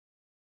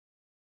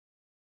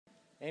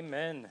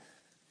Amen.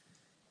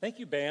 Thank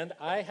you, band.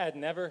 I had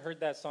never heard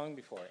that song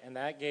before, and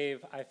that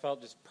gave, I felt,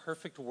 just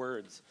perfect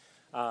words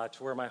to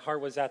where my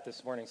heart was at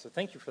this morning. So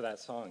thank you for that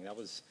song. That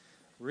was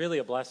really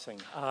a blessing.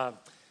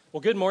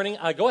 Well, good morning.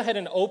 Go ahead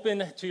and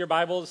open to your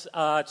Bibles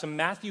to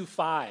Matthew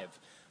 5,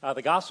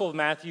 the Gospel of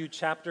Matthew,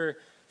 chapter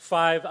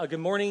 5. Good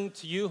morning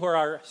to you who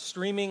are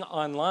streaming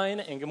online,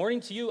 and good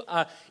morning to you.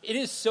 It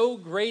is so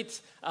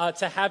great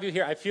to have you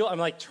here. I'm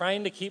like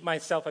trying to keep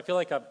myself, I feel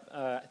like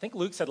I think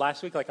Luke said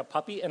last week, like a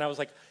puppy, and I was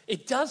like,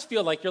 it does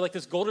feel like you're like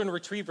this golden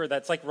retriever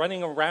that's like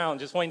running around,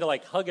 just wanting to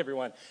like hug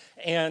everyone.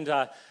 And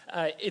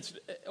it's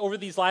over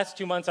these last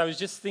 2 months, I was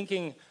just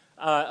thinking,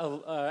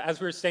 as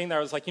we were staying there,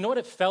 I was like, you know what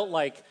it felt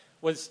like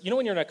was, you know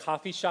when you're in a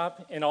coffee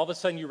shop, and all of a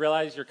sudden you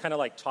realize you're kind of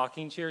like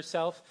talking to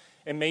yourself,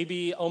 and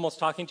maybe almost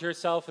talking to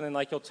yourself, and then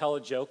like you'll tell a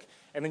joke,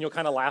 and then you'll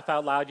kind of laugh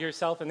out loud to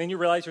yourself, and then you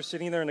realize you're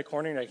sitting there in the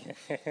corner, and,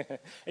 you're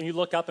like and you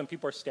look up, and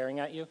people are staring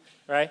at you,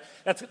 right?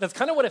 That's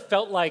kind of what it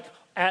felt like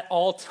at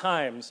all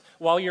times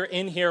while you're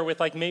in here with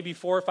like maybe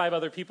 4 or 5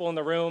 other people in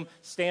the room.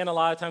 Stan a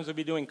lot of times would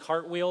be doing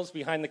cartwheels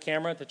behind the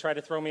camera to try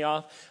to throw me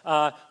off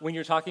when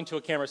you're talking to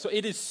a camera. So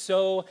it is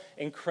so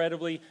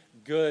incredibly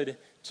good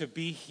to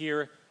be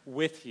here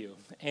with you,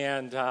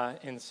 and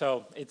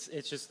so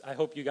it's just, I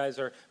hope you guys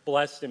are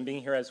blessed in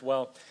being here as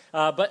well.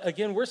 But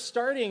again, we're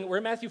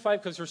in Matthew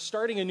 5 because we're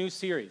starting a new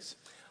series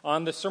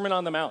on the Sermon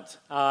on the Mount,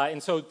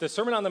 and so the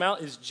Sermon on the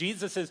Mount is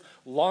Jesus's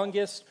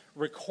longest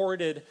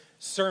recorded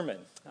sermon,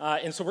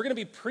 and so we're going to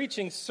be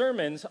preaching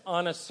sermons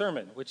on a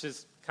sermon, which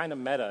is kind of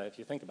meta if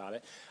you think about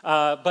it,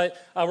 but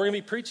we're going to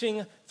be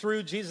preaching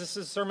through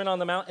Jesus's Sermon on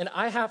the Mount, and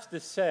I have to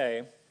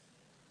say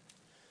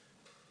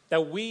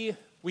that we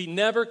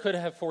never could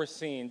have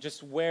foreseen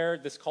just where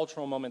this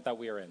cultural moment that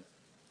we are in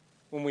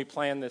when we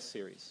planned this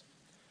series,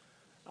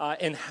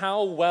 and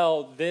how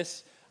well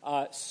this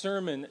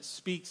sermon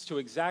speaks to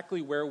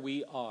exactly where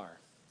we are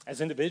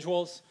as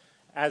individuals,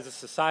 as a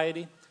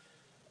society.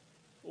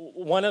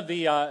 One of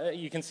the,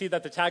 you can see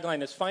that the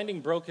tagline is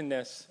finding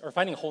wholeness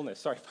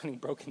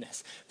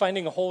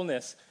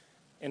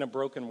in a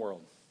broken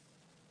world.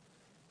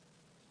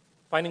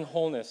 Finding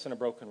wholeness in a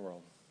broken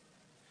world.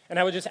 And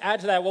I would just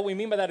add to that, what we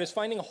mean by that is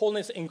finding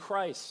wholeness in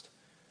Christ.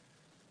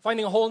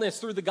 Finding wholeness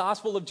through the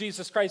gospel of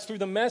Jesus Christ, through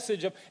the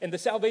message of, and the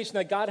salvation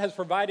that God has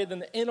provided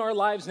in our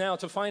lives now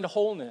to find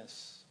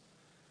wholeness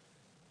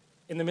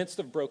in the midst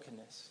of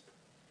brokenness.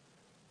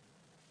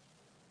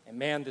 And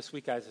man, this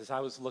week, guys, as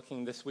I was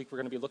looking, this week we're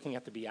going to be looking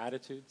at the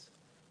Beatitudes.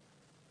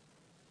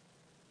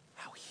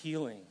 How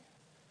healing,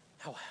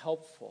 how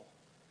helpful,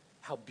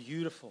 how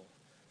beautiful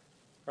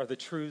are the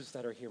truths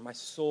that are here. My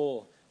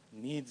soul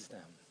needs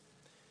them.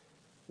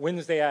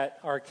 Wednesday at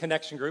our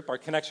connection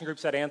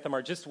groups at Anthem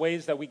are just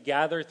ways that we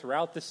gather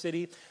throughout the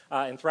city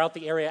and throughout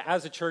the area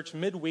as a church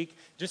midweek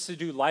just to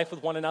do life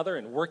with one another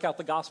and work out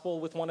the gospel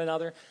with one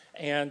another.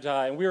 And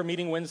we were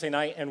meeting Wednesday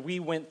night, and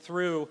we went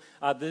through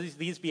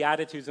these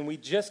Beatitudes, and we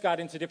just got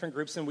into different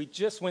groups, and we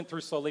just went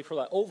through slowly for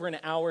like over an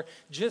hour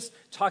just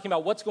talking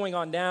about what's going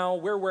on now,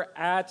 where we're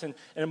at, and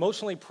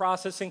emotionally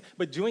processing,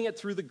 but doing it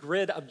through the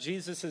grid of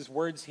Jesus'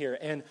 words here.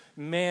 And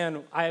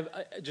man,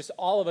 just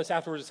all of us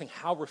afterwards saying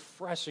how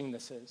refreshing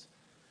this is.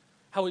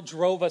 How it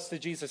drove us to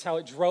Jesus, how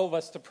it drove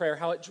us to prayer,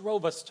 how it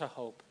drove us to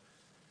hope,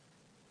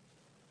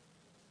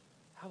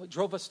 how it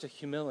drove us to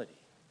humility.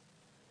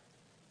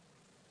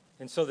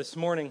 And so this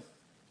morning,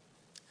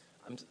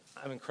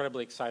 I'm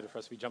incredibly excited for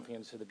us to be jumping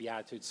into the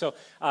Beatitudes. So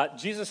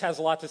Jesus has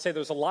a lot to say.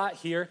 There's a lot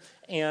here,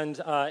 and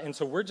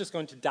so we're just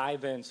going to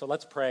dive in. So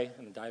let's pray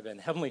and dive in.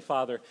 Heavenly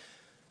Father,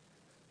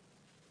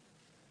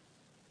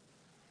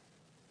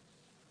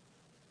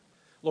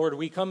 Lord,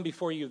 we come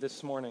before you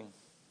this morning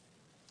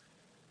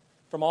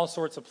from all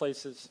sorts of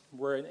places.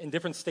 We're in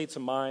different states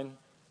of mind.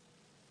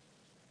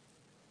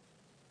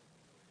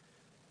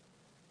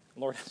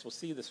 Lord, as we'll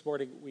see this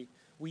morning,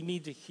 we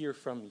need to hear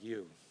from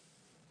you.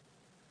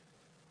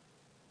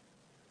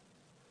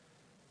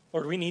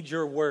 Lord, we need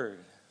your word.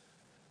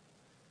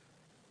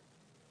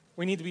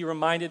 We need to be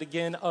reminded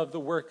again of the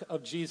work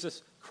of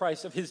Jesus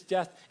Christ, of his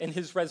death and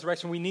his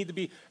resurrection. We need to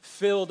be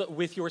filled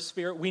with your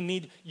Spirit. We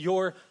need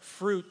your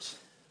fruit.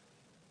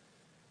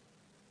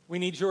 We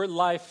need your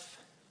life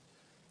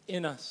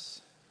in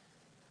us.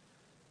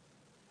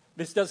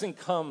 This doesn't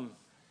come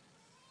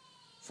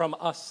from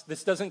us.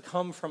 This doesn't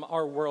come from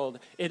our world.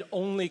 It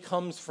only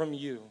comes from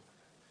you.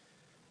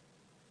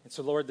 And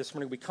so, Lord, this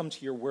morning we come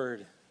to your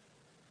word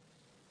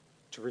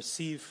to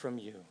receive from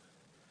you.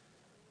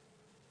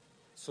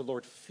 So,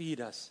 Lord,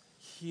 feed us,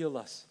 heal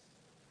us,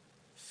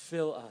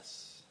 fill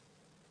us.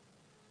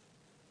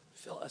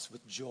 Fill us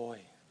with joy.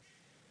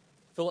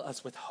 Fill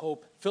us with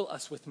hope. Fill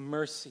us with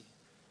mercy.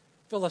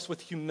 Fill us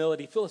with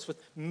humility. Fill us with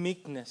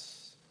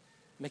meekness.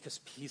 Make us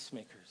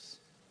peacemakers.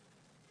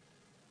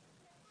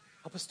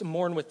 Help us to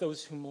mourn with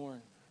those who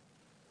mourn.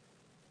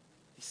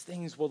 These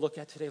things we'll look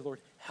at today, Lord.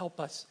 Help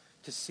us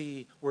to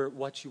see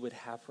what you would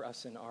have for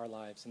us in our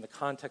lives, in the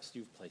context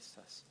you've placed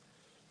us.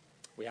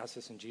 We ask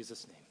this in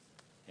Jesus'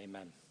 name.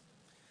 Amen.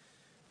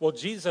 Well,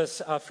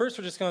 Jesus, first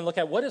we're just going to look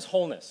at what is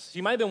wholeness.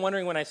 You might have been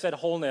wondering when I said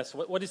wholeness,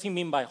 what does he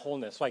mean by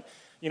wholeness? Like,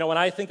 when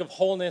I think of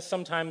wholeness,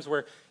 sometimes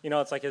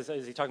it's like, is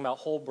he talking about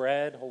whole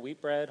bread, whole wheat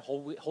bread,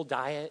 whole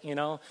diet,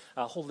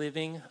 whole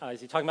living?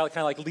 Is he talking about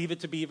kind of like leave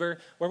it to beaver?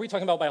 What are we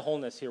talking about by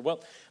wholeness here?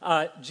 Well,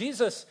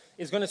 Jesus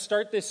is going to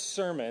start this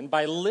sermon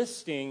by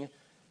listing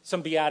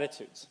some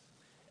beatitudes.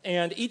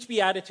 And each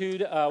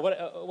beatitude,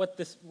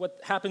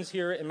 what happens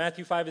here in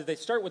Matthew 5 is they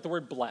start with the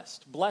word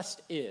blessed. Blessed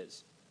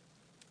is.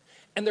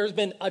 And there's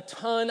been a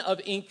ton of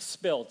ink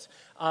spilt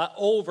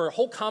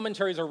whole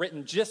commentaries are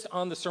written just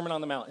on the Sermon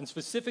on the Mount, and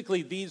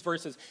specifically these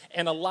verses.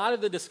 And a lot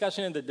of the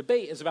discussion and the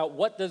debate is about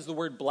what does the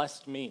word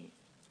blessed mean?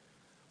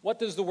 What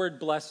does the word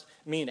blessed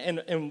mean?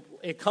 And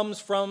it comes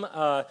from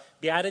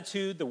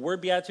beatitude. The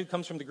word beatitude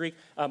comes from the Greek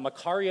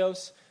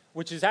makarios,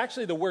 which is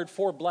actually the word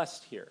for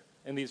blessed here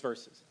in these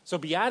verses. So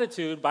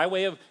beatitude, by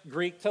way of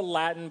Greek to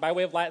Latin, by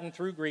way of Latin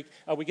through Greek,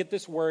 we get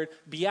this word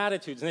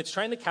beatitudes, and it's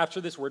trying to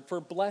capture this word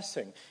for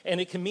blessing. And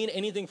it can mean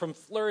anything from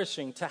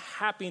flourishing to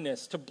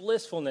happiness to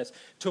blissfulness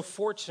to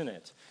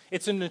fortunate.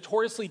 It's a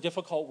notoriously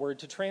difficult word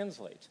to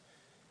translate.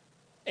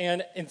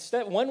 And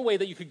instead, one way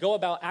that you could go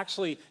about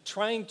actually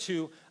trying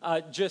to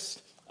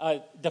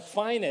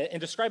define it and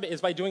describe it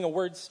is by doing a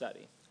word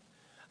study.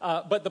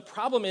 But the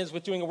problem is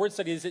with doing a word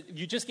study is that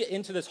you just get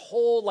into this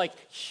whole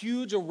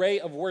huge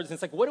array of words. And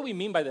it's like, what do we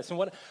mean by this? And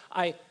what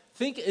I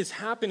think is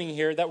happening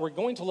here that we're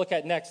going to look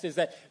at next is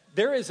that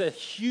there is a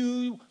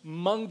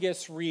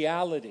humongous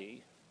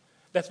reality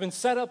that's been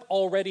set up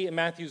already in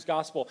Matthew's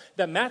gospel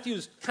that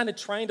Matthew's kind of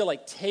trying to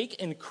take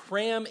and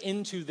cram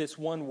into this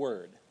one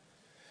word.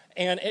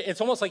 And it's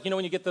almost like,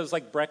 when you get those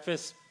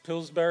breakfast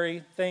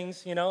Pillsbury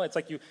things, it's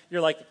like you're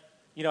like,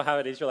 you know how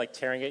it is, you're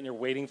tearing it and you're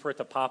waiting for it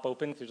to pop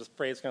open because you're just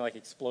afraid it's going to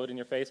explode in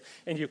your face.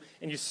 And you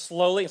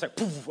slowly, it's like,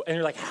 poof, and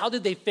you're like, how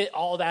did they fit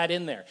all that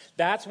in there?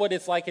 That's what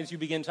it's like as you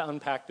begin to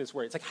unpack this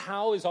word. It's like,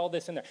 how is all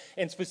this in there?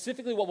 And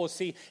specifically what we'll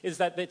see is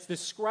that it's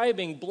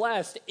describing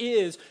blessed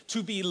is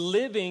to be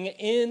living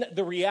in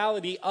the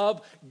reality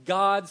of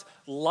God's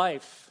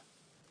life.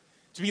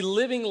 To be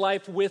living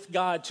life with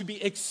God, to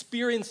be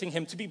experiencing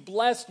Him. To be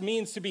blessed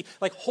means to be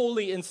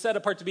holy and set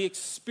apart, to be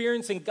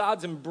experiencing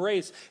God's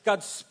embrace,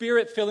 God's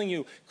Spirit filling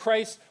you,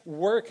 Christ's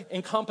work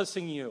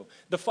encompassing you,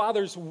 the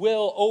Father's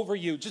will over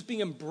you, just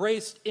being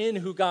embraced in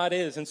who God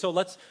is. And so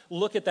let's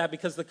look at that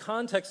because the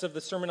context of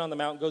the Sermon on the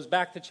Mount goes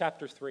back to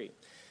chapter 3.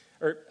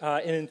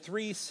 And in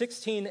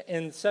 3:16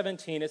 and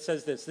 17, it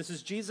says this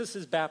is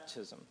Jesus'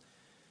 baptism.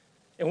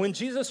 And when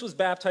Jesus was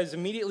baptized,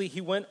 immediately he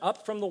went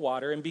up from the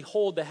water, and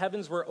behold, the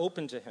heavens were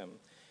opened to him.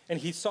 And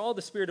he saw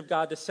the Spirit of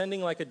God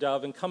descending like a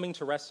dove and coming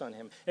to rest on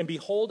him. And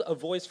behold, a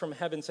voice from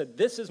heaven said,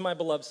 "This is my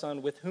beloved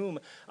Son, with whom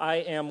I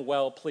am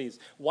well pleased."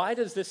 Why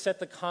does this set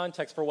the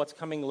context for what's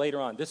coming later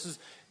on? This is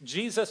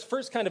Jesus'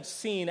 first kind of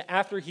scene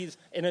after he's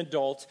an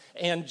adult,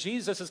 and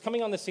Jesus is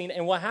coming on the scene,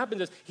 and what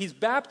happens is he's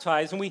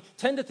baptized, and we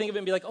tend to think of it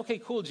and be like, okay,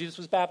 cool, Jesus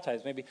was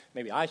baptized.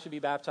 Maybe I should be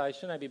baptized.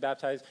 Shouldn't I be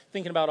baptized?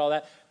 Thinking about all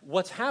that.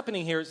 What's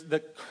happening here is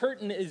the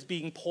curtain is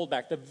being pulled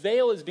back. The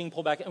veil is being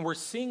pulled back, and we're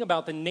seeing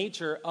about the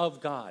nature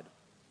of God.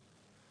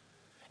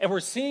 And we're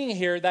seeing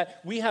here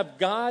that we have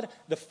God,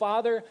 the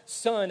Father,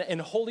 Son, and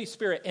Holy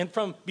Spirit. And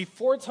from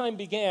before time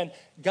began,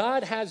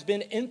 God has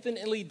been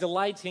infinitely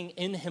delighting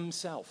in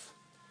himself.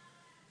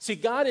 See,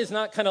 God is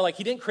not kind of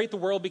he didn't create the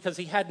world because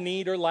he had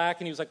need or lack,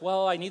 and he was like,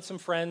 well, I need some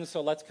friends,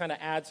 so let's kind of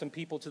add some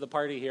people to the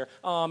party here.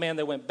 Oh, man,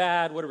 they went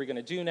bad. What are we going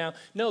to do now?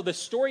 No, the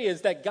story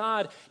is that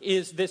God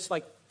is this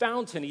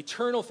fountain,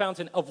 eternal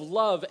fountain of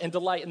love and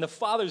delight, and the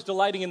Father's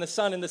delighting in the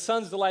Son, and the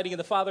Son's delighting in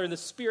the Father, and the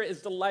Spirit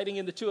is delighting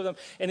in the two of them,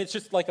 and it's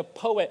just like a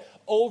poet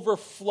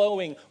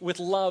overflowing with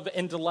love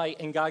and delight,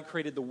 and God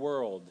created the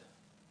world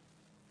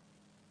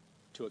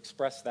to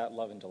express that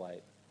love and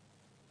delight.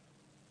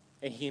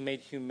 And he made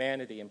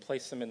humanity and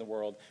placed them in the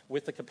world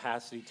with the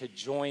capacity to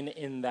join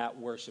in that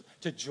worship,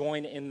 to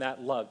join in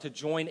that love, to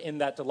join in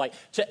that delight,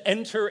 to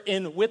enter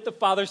in with the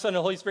Father, Son,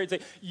 and Holy Spirit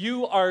and say,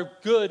 you are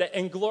good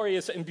and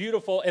glorious and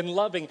beautiful and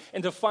loving,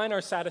 and to find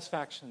our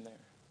satisfaction there.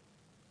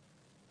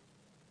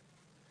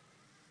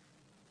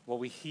 What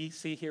we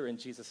see here in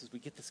Jesus is we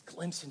get this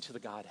glimpse into the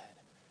Godhead.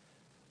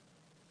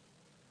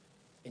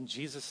 And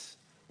Jesus,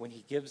 when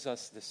he gives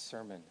us this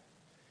sermon,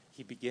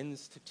 he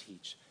begins to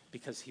teach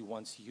because he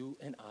wants you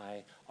and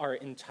I, our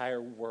entire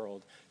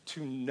world,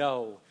 to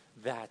know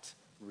that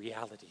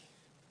reality.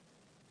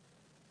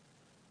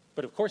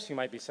 But of course you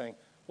might be saying,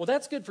 well,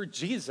 that's good for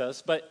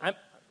Jesus, but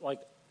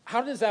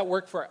how does that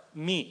work for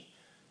me?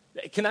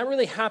 Can that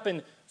really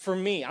happen for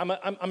me?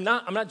 I'm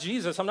not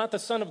Jesus. I'm not the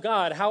Son of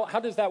God. How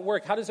does that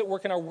work? How does it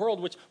work in our world,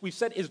 which we've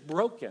said is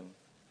broken?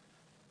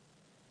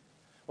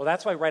 Well,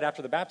 that's why right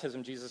after the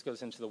baptism, Jesus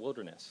goes into the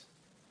wilderness.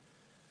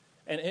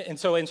 And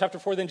so in chapter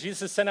 4, then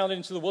Jesus is sent out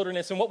into the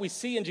wilderness. And what we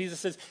see in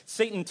Jesus is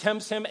Satan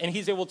tempts him, and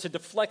he's able to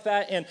deflect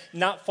that and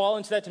not fall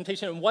into that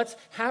temptation. And what's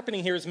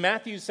happening here is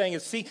Matthew's saying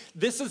see,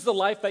 this is the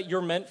life that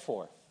you're meant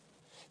for.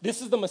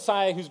 This is the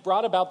Messiah who's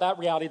brought about that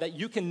reality that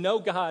you can know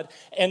God.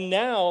 And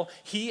now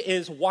he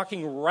is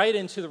walking right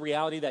into the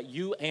reality that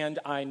you and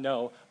I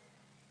know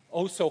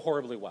oh so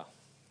horribly well.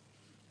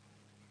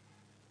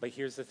 But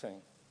here's the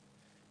thing.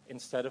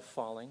 Instead of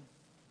falling,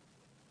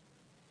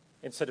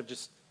 instead of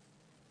just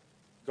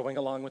going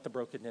along with the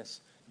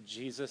brokenness,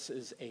 Jesus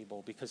is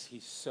able, because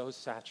he's so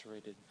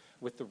saturated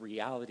with the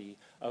reality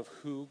of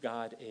who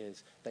God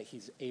is, that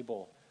he's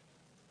able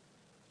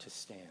to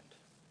stand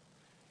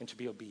and to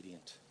be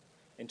obedient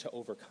and to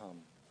overcome.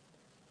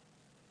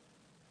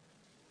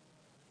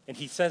 And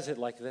he says it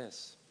like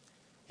this.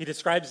 He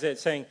describes it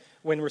saying,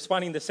 when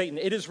responding to Satan,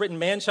 "It is written,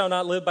 man shall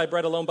not live by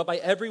bread alone, but by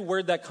every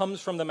word that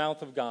comes from the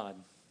mouth of God."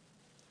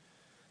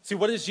 See,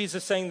 what is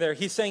Jesus saying there?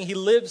 He's saying he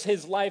lives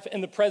his life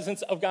in the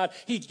presence of God.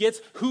 He gets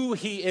who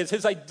he is,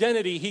 his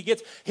identity. He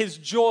gets his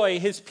joy,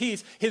 his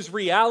peace, his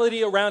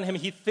reality around him.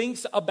 He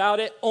thinks about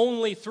it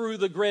only through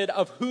the grid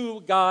of who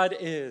God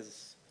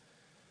is.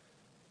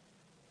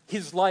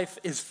 His life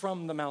is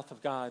from the mouth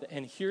of God.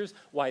 And here's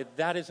why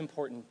that is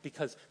important,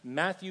 because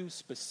Matthew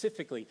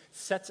specifically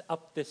sets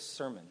up this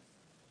sermon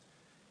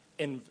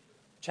in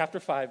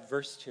chapter 5,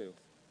 verse 2,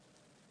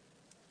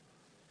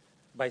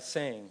 by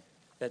saying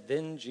that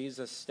then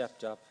Jesus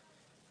stepped up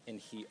and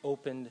he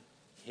opened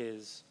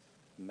his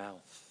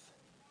mouth.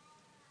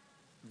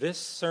 This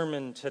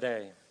sermon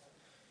today,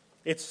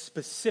 it's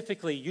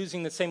specifically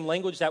using the same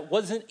language that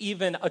wasn't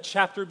even a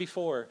chapter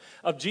before,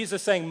 of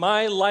Jesus saying,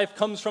 my life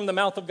comes from the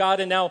mouth of God,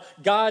 and now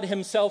God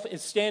himself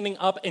is standing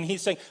up and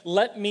he's saying,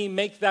 let me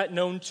make that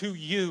known to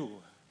you.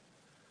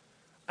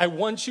 I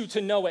want you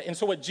to know it. And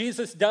so what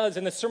Jesus does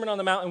in the Sermon on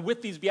the Mount and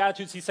with these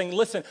Beatitudes, he's saying,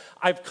 listen,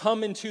 I've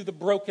come into the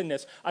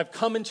brokenness. I've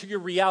come into your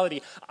reality.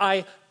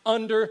 I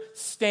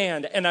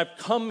understand, and I've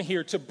come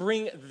here to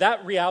bring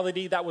that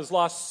reality that was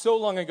lost so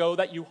long ago,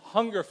 that you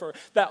hunger for,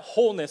 that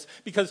wholeness,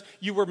 because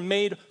you were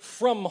made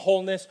from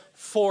wholeness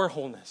for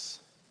wholeness.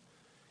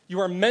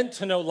 You are meant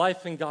to know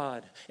life in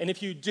God. And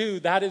if you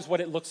do, that is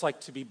what it looks like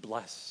to be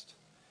blessed.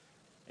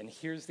 And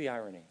here's the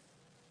irony.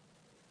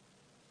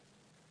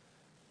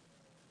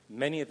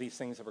 Many of these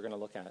things that we're going to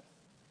look at,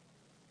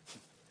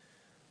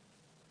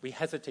 we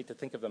hesitate to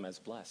think of them as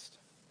blessed.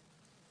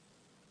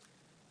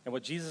 And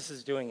what Jesus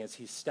is doing is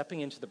he's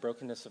stepping into the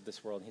brokenness of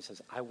this world. And he says,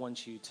 I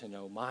want you to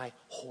know my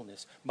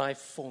wholeness, my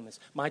fullness,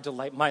 my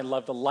delight, my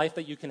love, the life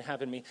that you can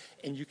have in me,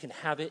 and you can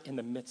have it in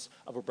the midst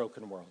of a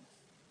broken world.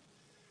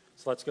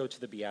 So let's go to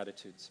the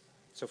Beatitudes.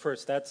 So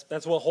first,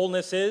 that's what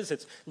wholeness is.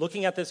 It's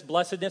looking at this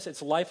blessedness.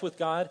 It's life with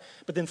God,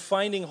 but then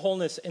finding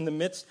wholeness in the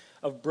midst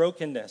of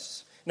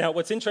brokenness. Now,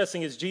 what's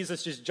interesting is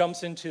Jesus just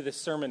jumps into this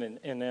sermon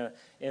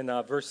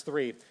in verse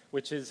 3,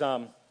 which is,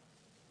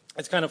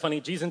 it's kind of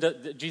funny.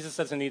 Jesus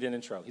doesn't need an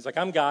intro. He's like,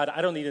 I'm God.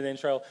 I don't need an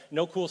intro.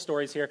 No cool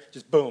stories here.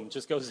 Just boom,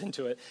 just goes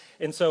into it.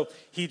 And so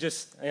he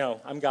just,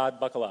 I'm God,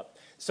 buckle up.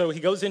 So he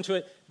goes into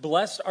it.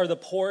 Blessed are the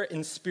poor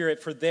in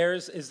spirit, for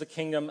theirs is the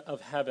kingdom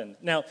of heaven.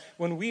 Now,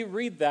 when we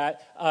read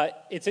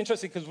that, it's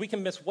interesting because we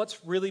can miss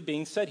what's really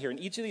being said here. And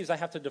each of these, I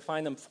have to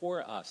define them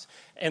for us.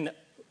 And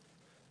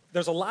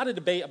there's a lot of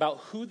debate about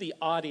who the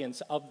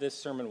audience of this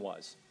sermon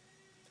was.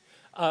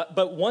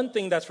 But one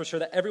thing that's for sure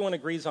that everyone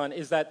agrees on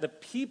is that the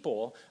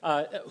people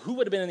who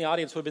would have been in the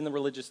audience would have been the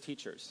religious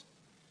teachers.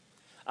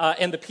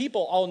 And the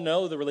people all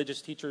know the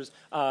religious teachers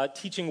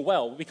teaching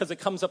well, because it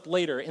comes up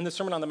later in the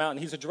Sermon on the Mount, and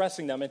he's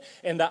addressing them.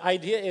 And the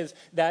idea is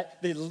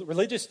that the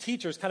religious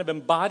teachers kind of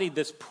embodied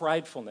this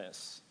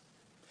pridefulness.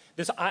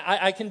 This,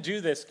 I can do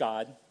this,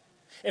 God.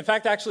 In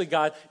fact, actually,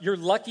 God, you're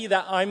lucky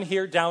that I'm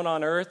here down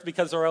on earth,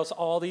 because or else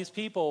all these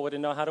people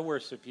wouldn't know how to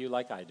worship you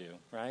like I do,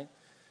 right?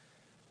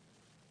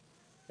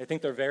 They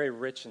think they're very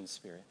rich in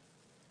spirit.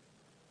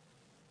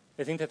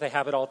 They think that they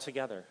have it all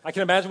together. I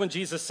can imagine when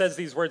Jesus says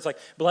these words like,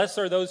 blessed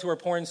are those who are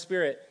poor in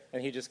spirit,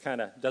 and he just kind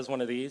of does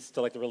one of these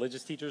to like the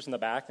religious teachers in the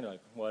back, and they're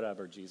like,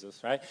 whatever,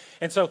 Jesus, right?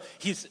 And so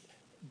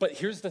but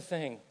here's the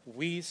thing.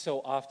 We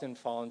so often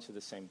fall into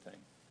the same thing.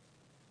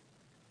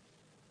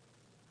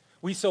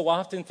 We so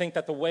often think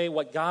that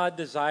what God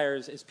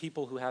desires is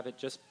people who have it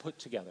just put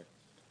together.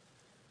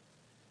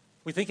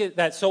 We think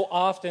that so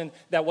often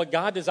that what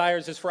God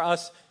desires is for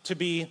us to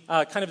be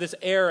kind of this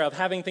era of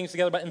having things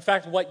together. But in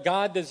fact, what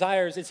God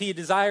desires is he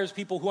desires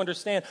people who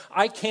understand,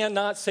 I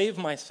cannot save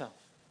myself.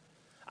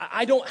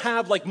 I don't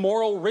have like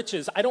moral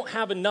riches. I don't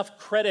have enough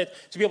credit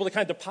to be able to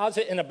kind of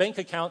deposit in a bank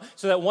account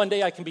so that one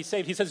day I can be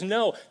saved. He says,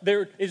 no,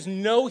 there is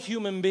no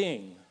human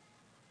being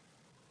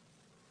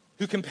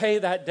who can pay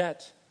that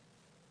debt.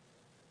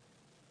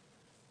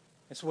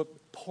 And so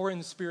what poor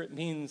in spirit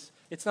means,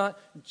 it's not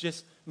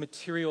just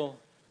material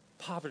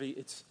poverty,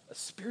 it's a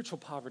spiritual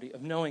poverty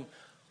of knowing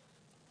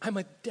I'm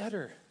a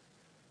debtor.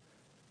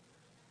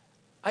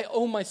 I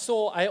owe my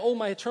soul, I owe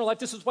my eternal life.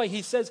 This is why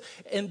he says,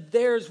 and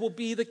theirs will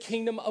be the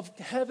kingdom of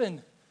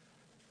heaven.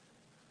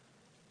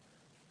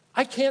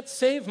 I can't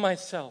save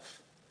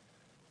myself.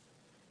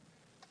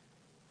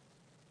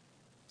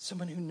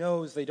 Someone who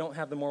knows they don't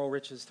have the moral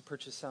riches to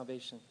purchase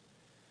salvation.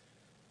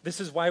 This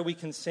is why we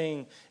can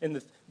sing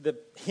in the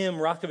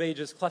hymn, Rock of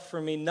Ages, cleft for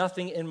me,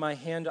 nothing in my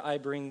hand I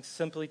bring,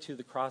 simply to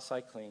the cross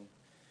I cling.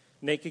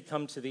 Naked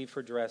come to thee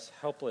for dress,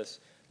 helpless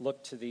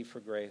look to thee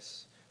for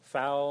grace.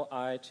 Foul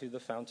I to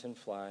the fountain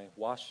fly,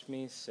 wash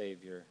me,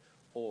 Savior,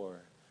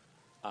 or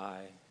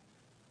I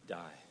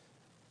die.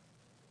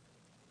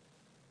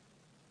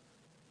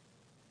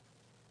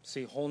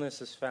 See,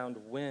 wholeness is found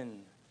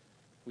when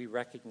we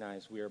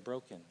recognize we are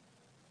broken.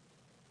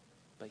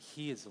 But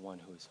he is the one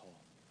who is whole.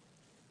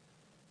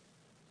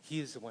 He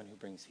is the one who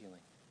brings healing.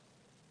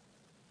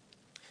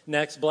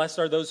 Next, blessed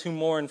are those who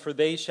mourn, for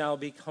they shall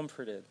be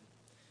comforted.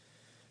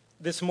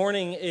 This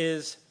morning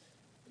is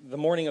the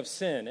morning of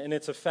sin and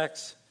its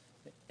effects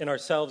in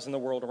ourselves and the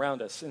world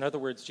around us. In other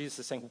words, Jesus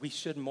is saying we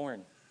should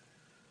mourn.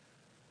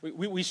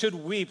 We should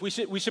weep. We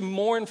should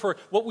mourn for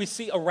what we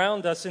see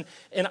around us.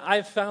 And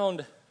I've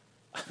found,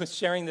 I was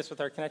sharing this with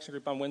our connection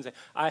group on Wednesday,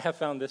 I have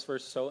found this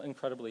verse so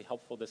incredibly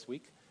helpful this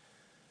week.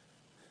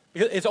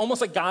 Because it's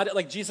almost like God,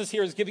 like Jesus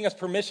here is giving us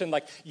permission.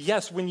 Like,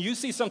 yes, when you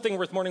see something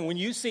worth mourning, when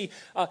you see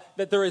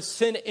that there is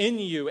sin in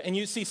you and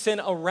you see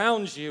sin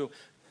around you,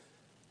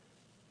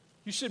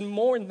 you should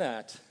mourn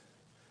that.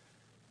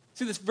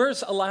 See, this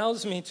verse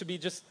allows me to be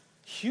just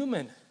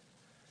human.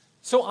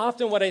 So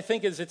often what I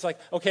think is it's like,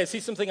 okay, I see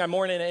something I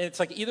mourn, and it's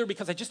like either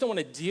because I just don't want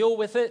to deal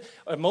with it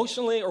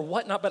emotionally or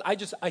whatnot, but I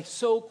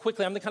so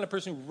quickly, I'm the kind of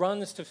person who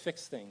runs to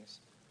fix things.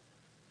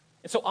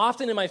 And so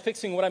often in my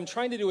fixing, what I'm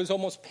trying to do is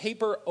almost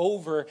paper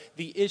over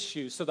the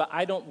issue so that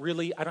I don't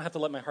have to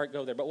let my heart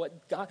go there. But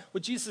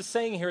what Jesus is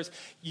saying here is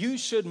you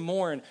should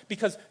mourn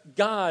because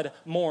God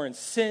mourns.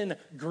 Sin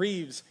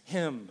grieves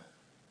him.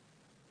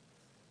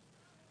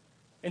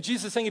 And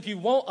Jesus is saying if you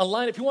won't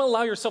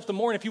allow yourself to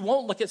mourn, if you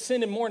won't look at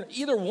sin and mourn,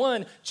 either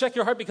one, check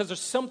your heart because there's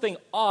something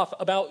off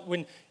about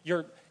when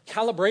your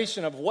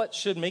calibration of what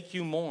should make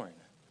you mourn.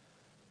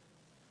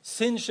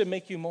 Sin should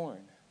make you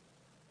mourn.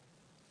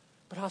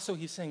 But also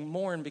he's saying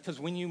mourn because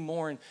when you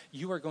mourn,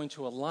 you are going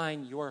to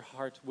align your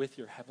heart with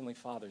your Heavenly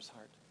Father's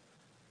heart.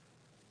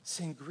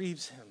 Sin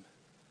grieves him.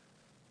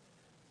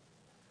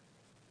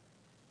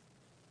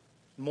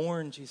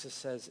 Mourn, Jesus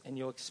says, and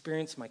you'll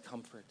experience my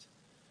comfort.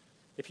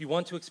 If you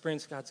want to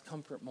experience God's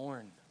comfort,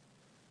 mourn.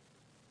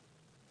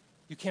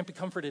 You can't be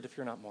comforted if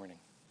you're not mourning.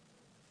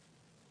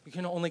 You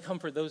can only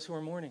comfort those who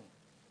are mourning.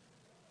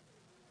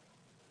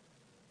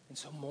 And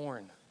so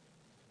mourn.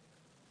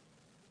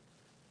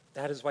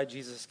 That is why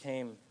Jesus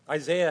came.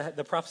 Isaiah,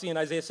 the prophecy in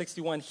Isaiah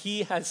 61,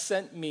 he has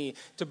sent me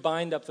to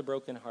bind up the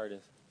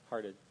brokenhearted.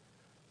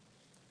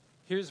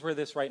 Here's where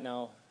this right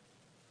now,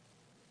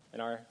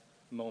 in our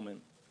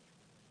moment,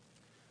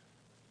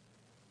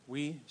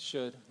 we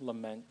should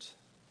lament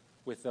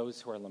with those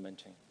who are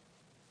lamenting.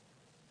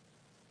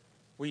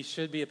 We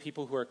should be a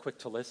people who are quick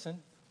to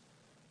listen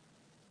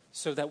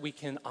so that we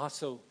can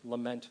also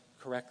lament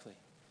correctly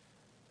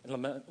and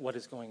lament what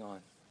is going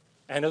on.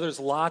 I know there's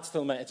lots to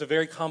lament. It's a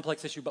very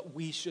complex issue, but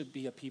we should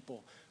be a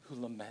people who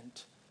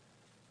lament,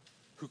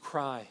 who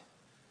cry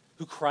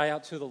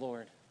out to the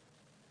Lord.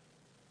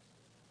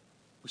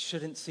 We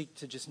shouldn't seek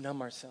to just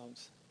numb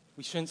ourselves.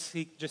 We shouldn't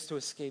seek just to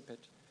escape it,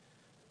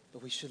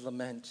 but we should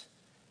lament.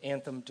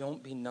 Anthem,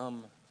 don't be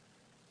numb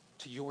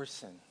to your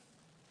sin.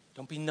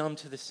 Don't be numb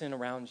to the sin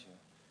around you.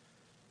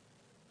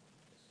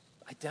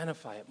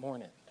 Identify it,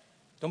 mourn it.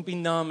 Don't be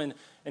numb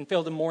and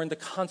fail to mourn the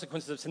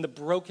consequences of sin, the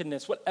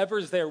brokenness, whatever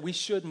is there, we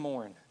should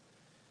mourn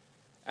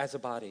as a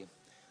body.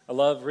 I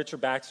love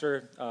Richard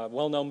Baxter,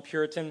 well-known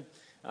Puritan.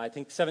 I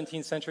think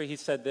 17th century, he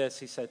said this.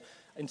 He said,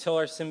 until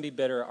our sin be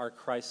bitter, our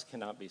Christ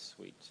cannot be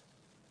sweet.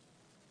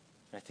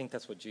 And I think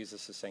that's what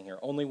Jesus is saying here.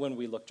 Only when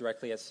we look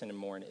directly at sin and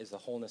mourn is the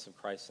wholeness of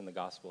Christ in the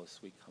gospel of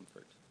sweet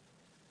comfort.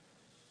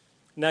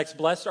 Next,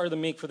 blessed are the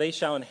meek, for they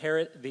shall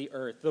inherit the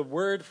earth. The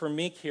word for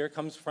meek here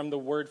comes from the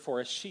word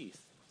for a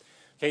sheath.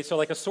 Okay, so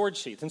like a sword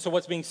sheath. And so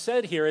what's being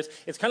said here is,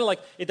 it's kind of like,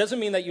 it doesn't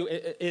mean that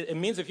it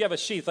means if you have a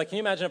sheath, like can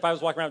you imagine if I was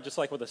walking around just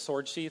like with a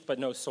sword sheath, but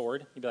no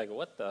sword? You'd be like,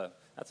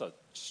 that's a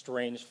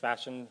strange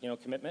fashion,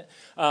 commitment.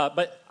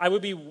 But I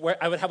would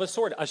have a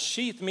sword. A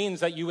sheath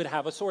means that you would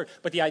have a sword.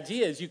 But the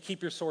idea is you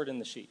keep your sword in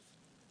the sheath.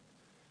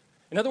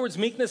 In other words,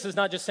 meekness is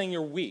not just saying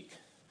you're weak,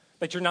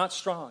 that you're not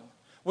strong.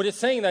 What it's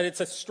saying that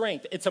it's a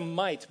strength, it's a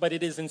might, but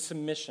it is in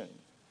submission,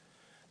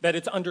 that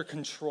it's under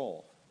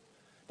control.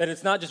 That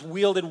it's not just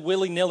wielded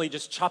willy-nilly,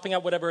 just chopping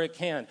out whatever it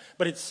can,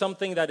 but it's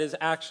something that is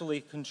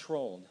actually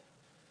controlled.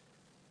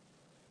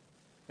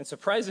 And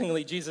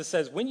surprisingly, Jesus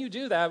says, when you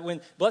do that,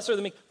 blessed are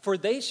the meek, for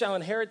they shall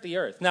inherit the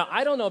earth. Now,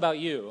 I don't know about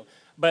you,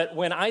 but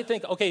when I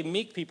think, okay,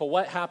 meek people,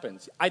 what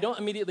happens? I don't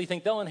immediately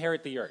think they'll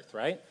inherit the earth,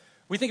 right?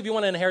 We think if you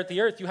want to inherit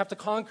the earth, you have to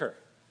conquer.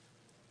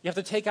 You have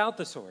to take out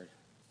the sword.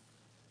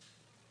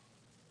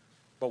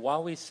 But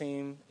while this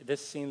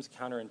seems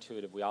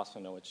counterintuitive, we also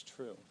know it's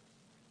true.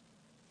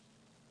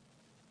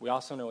 We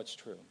also know it's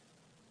true.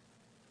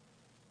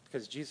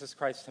 Because Jesus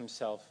Christ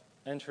himself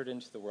entered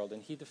into the world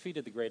and he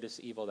defeated the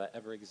greatest evil that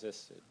ever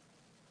existed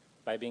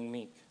by being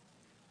meek.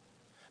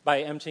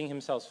 By emptying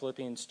himself,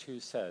 Philippians 2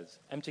 says,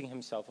 emptying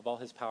himself of all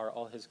his power,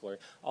 all his glory,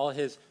 all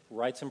his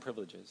rights and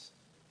privileges,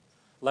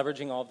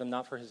 leveraging all of them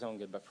not for his own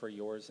good, but for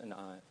yours and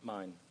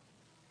mine.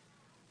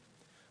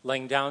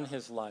 Laying down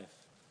his life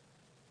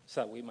so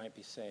that we might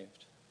be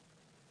saved.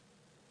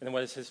 And then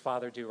what does his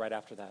Father do right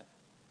after that?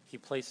 He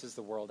places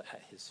the world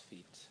at his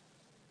feet.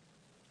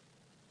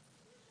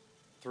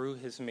 through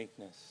his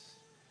meekness,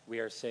 we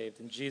are saved.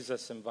 And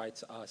Jesus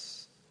invites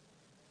us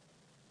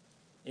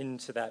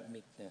into that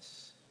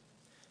meekness.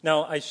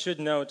 Now, I should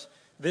note,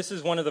 this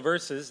is one of the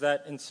verses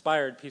that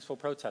inspired peaceful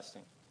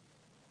protesting.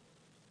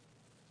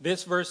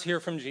 This verse here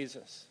from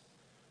Jesus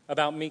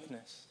about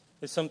meekness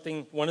is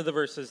one of the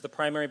verses, the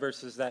primary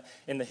verses that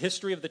in the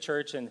history of the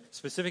church and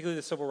specifically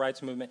the civil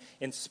rights movement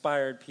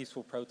inspired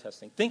peaceful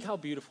protesting. Think how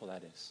beautiful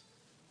that is.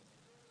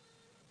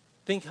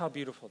 Think how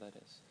beautiful that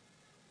is.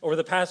 Over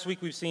the past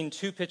week, we've seen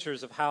two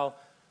pictures of how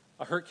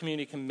a hurt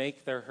community can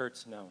make their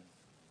hurts known.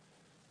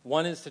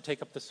 One is to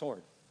take up the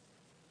sword.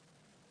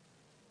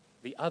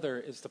 The other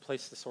is to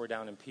place the sword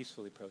down and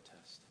peacefully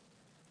protest.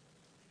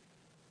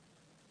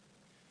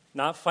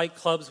 Not fight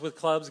clubs with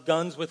clubs,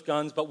 guns with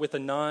guns, but with a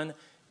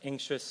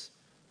non-anxious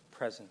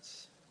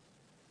presence.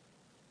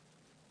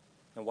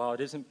 And while it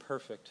isn't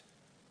perfect,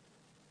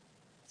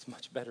 it's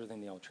much better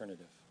than the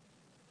alternative.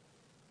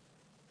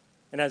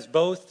 And as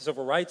both the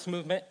civil rights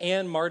movement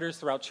and martyrs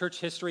throughout church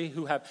history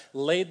who have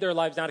laid their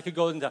lives down, I could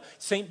go into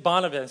St.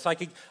 Boniface.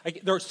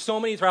 There are so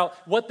many throughout.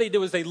 What they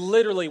do is they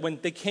literally, when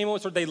they came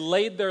over, they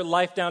laid their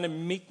life down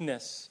in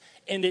meekness,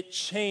 and it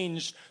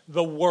changed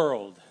the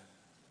world.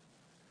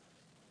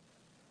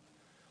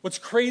 What's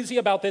crazy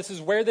about this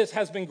is where this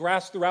has been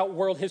grasped throughout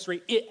world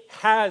history, it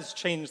has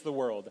changed the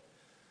world.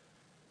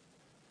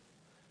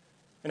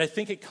 And I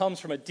think it comes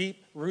from a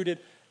deep-rooted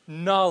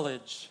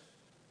knowledge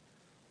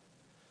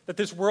that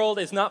this world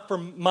is not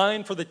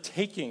mine for the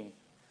taking,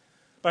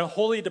 but I'm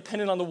wholly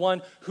dependent on the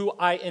one who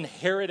I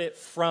inherit it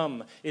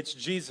from. It's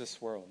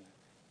Jesus' world.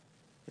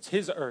 It's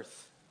his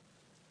earth.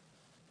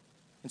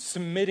 And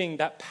submitting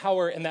that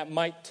power and that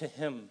might to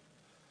him.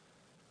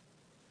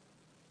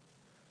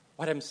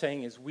 What I'm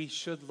saying is we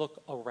should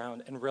look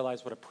around and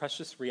realize what a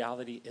precious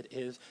reality it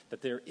is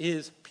that there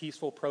is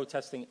peaceful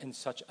protesting in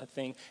such a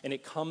thing, and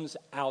it comes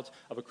out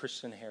of a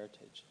Christian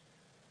heritage.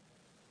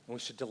 And we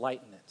should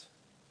delight in it.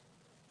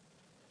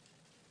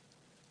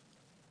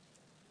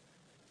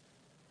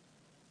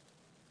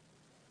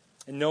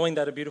 And knowing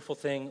that a beautiful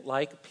thing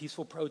like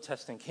peaceful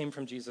protesting came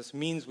from Jesus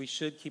means we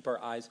should keep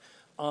our eyes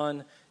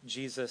on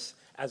Jesus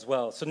as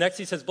well. So next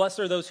he says, blessed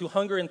are those who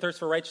hunger and thirst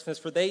for righteousness,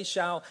 for they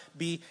shall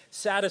be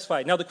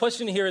satisfied. Now the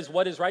question here is,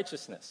 what is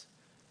righteousness?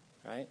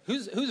 Right?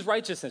 Who's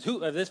righteousness?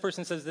 This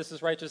person says this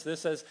is righteous, this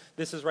says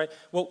this is right.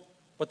 Well,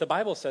 what the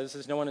Bible says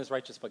is no one is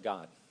righteous but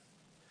God.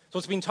 So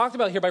what's being talked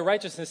about here by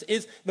righteousness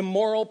is the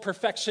moral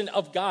perfection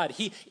of God.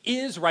 He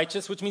is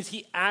righteous, which means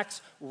he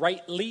acts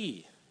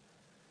rightly.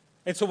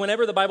 And so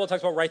whenever the Bible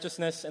talks about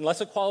righteousness,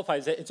 unless it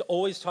qualifies it, it's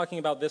always talking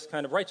about this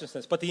kind of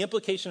righteousness. But the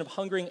implication of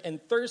hungering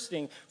and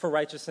thirsting for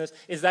righteousness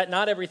is that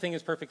not everything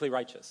is perfectly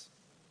righteous.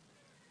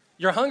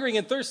 You're hungering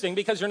and thirsting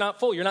because you're not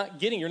full. You're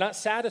not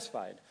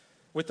satisfied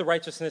with the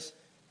righteousness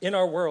in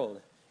our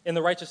world, in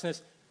the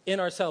righteousness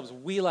in ourselves.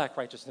 We lack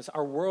righteousness.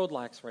 Our world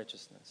lacks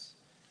righteousness.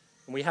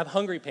 And we have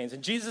hungry pains.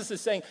 And Jesus is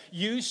saying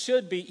you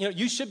should be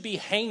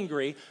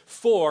hangry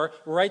for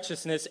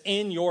righteousness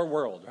in your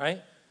world,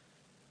 right?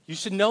 You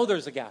should know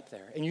there's a gap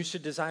there, and you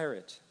should desire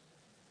it.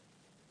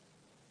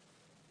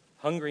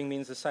 Hungering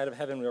means the side of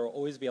heaven there will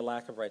always be a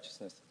lack of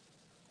righteousness.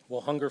 We'll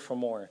hunger for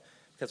more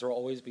because there will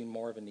always be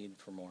more of a need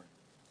for more.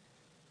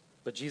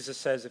 But Jesus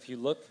says, if you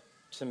look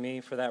to me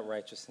for that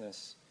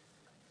righteousness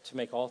to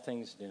make all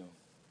things new,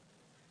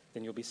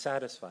 then you'll be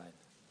satisfied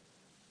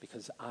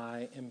because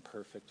I am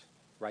perfect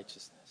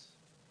righteousness.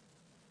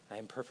 I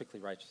am perfectly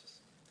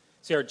righteous.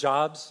 See, our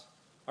jobs,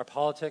 our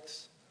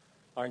politics,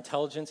 our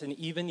intelligence, and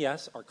even,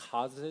 yes, our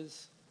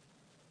causes,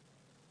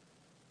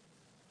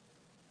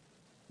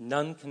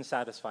 none can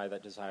satisfy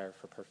that desire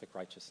for perfect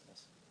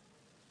righteousness.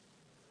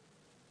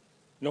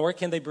 Nor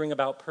can they bring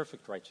about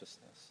perfect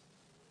righteousness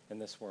in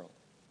this world.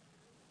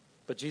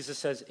 But Jesus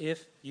says,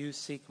 if you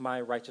seek my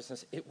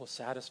righteousness, it will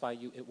satisfy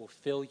you, it will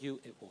fill you,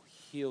 it will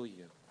heal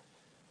you,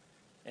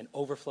 and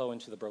overflow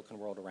into the broken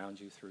world around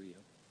you through you.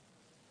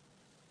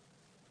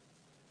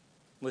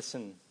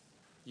 Listen,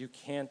 you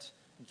can't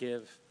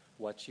give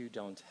what you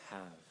don't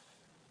have.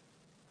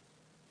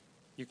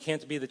 You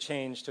can't be the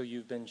change till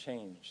you've been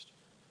changed.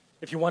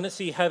 If you want to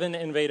see heaven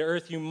invade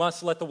earth, you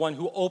must let the one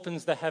who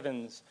opens the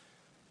heavens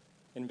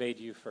invade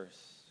you first.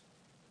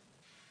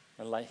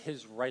 And let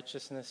his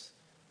righteousness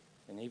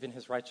and even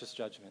his righteous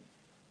judgment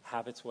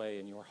have its way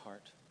in your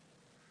heart.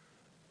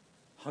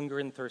 Hunger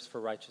and thirst for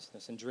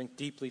righteousness and drink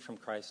deeply from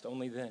Christ.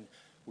 Only then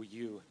will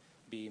you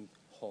be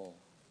whole.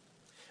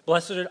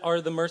 Blessed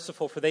are the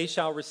merciful, for they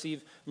shall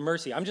receive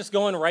mercy. I'm just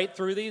going right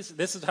through these.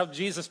 This is how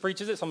Jesus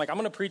preaches it. So I'm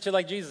going to preach it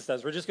like Jesus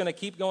does. We're just going to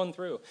keep going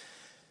through.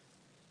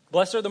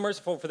 Blessed are the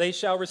merciful, for they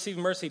shall receive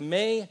mercy.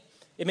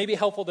 It may be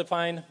helpful to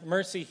find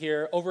mercy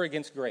here over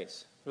against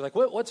grace. We're like,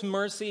 what's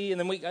mercy? And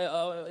then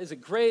is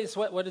it grace?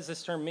 What does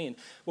this term mean?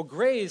 Well,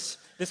 grace,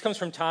 this comes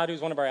from Todd,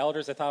 who's one of our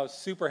elders. I thought it was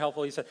super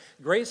helpful. He said,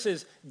 grace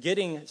is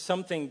getting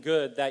something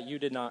good that you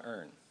did not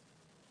earn.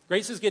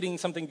 Grace is getting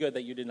something good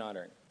that you did not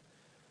earn.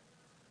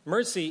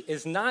 Mercy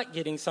is not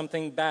getting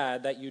something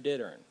bad that you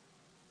did earn.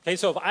 Okay,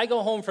 so if I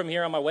go home from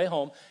here on my way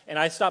home and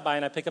I stop by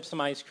and I pick up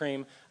some ice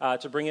cream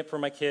to bring it for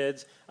my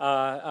kids,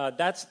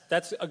 that's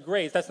a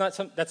grace.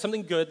 That's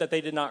something good that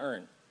they did not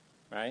earn,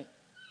 right?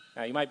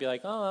 Now you might be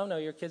like, oh no,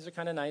 your kids are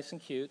kind of nice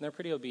and cute and they're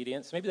pretty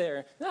obedient. So maybe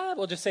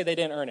we'll just say they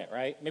didn't earn it,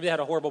 right? Maybe they had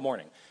a horrible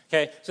morning.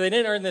 Okay, so they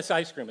didn't earn this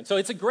ice cream, and so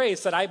it's a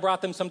grace that I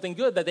brought them something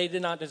good that they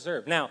did not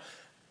deserve. Now,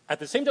 at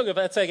the same token, if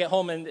let's say I get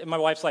home and my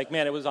wife's like,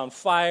 man, it was on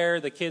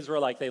fire. The kids were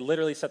like, they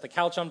literally set the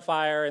couch on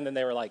fire, and then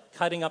they were like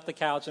cutting up the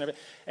couch and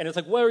everything. And it's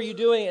like, what are you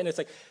doing? And it's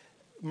like,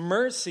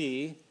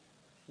 mercy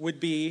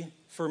would be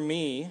for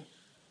me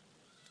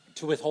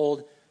to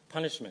withhold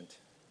punishment,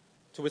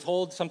 to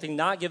withhold something,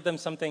 not give them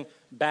something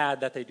bad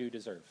that they do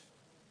deserve.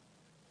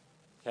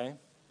 Okay? And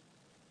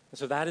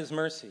so that is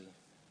mercy.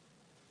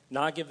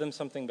 Not give them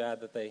something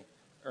bad that they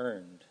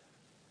earned.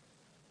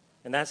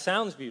 And that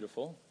sounds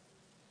beautiful.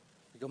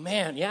 Go,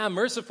 man, yeah, I'm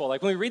merciful.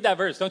 Like when we read that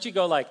verse, don't you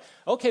go like,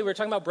 okay, we're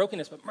talking about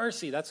brokenness, but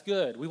mercy, that's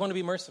good. We want to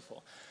be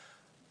merciful.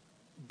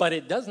 But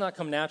it does not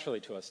come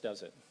naturally to us,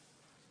 does it?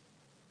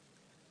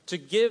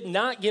 To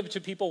not give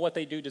to people what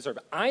they do deserve.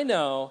 I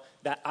know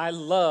that I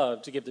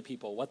love to give to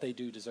people what they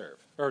do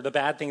deserve, or the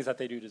bad things that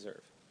they do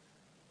deserve,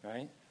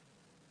 right?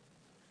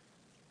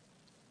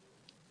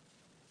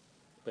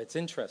 But it's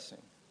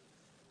interesting,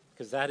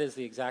 because that is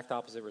the exact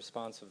opposite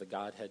response of the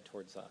Godhead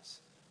towards us.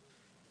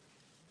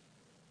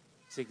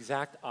 It's the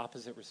exact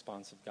opposite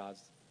response of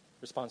God's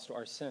response to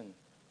our sin.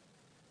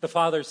 The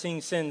Father, seeing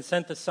sin,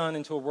 sent the Son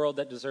into a world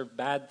that deserved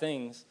bad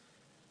things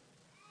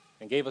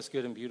and gave us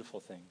good and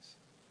beautiful things,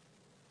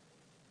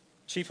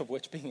 chief of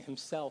which being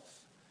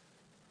himself.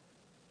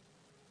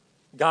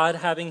 God,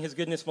 having his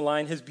goodness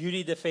maligned, his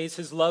beauty defaced,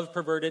 his love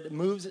perverted,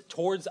 moves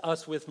towards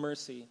us with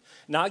mercy,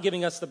 not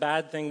giving us the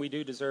bad thing we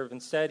do deserve.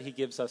 Instead, he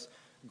gives us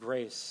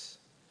grace,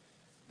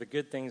 the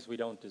good things we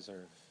don't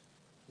deserve,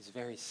 his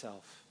very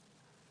self.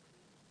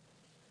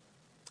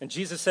 And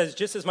Jesus says,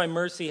 just as my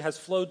mercy has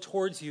flowed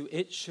towards you,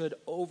 it should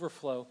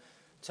overflow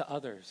to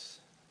others.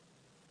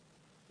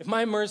 If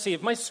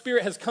my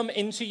spirit has come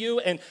into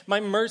you and my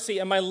mercy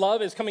and my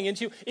love is coming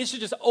into you, it should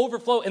just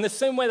overflow in the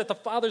same way that the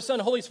Father, Son,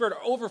 Holy Spirit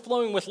are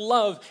overflowing with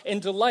love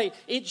and delight.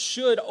 It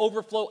should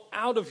overflow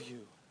out of you.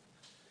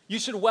 You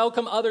should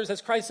welcome others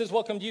as Christ has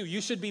welcomed you. You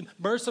should be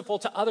merciful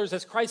to others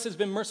as Christ has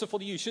been merciful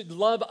to you. You should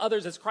love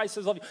others as Christ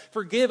has loved you.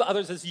 Forgive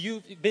others as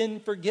you've been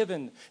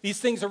forgiven.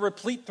 These things are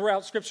replete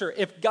throughout Scripture.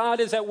 If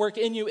God is at work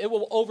in you, it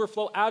will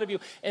overflow out of you.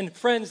 And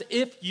friends,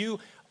 if you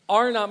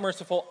are not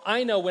merciful,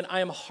 I know when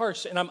I am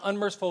harsh and I'm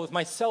unmerciful with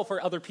myself or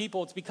other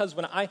people, it's because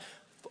when I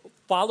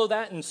follow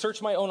that and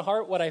search my own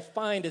heart, what I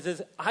find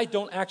is I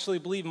don't actually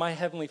believe my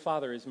Heavenly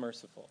Father is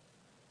merciful.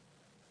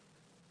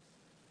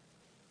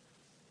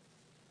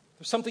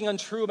 There's something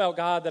untrue about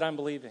God that I'm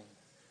believing.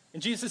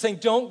 And Jesus is saying,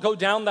 don't go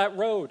down that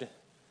road.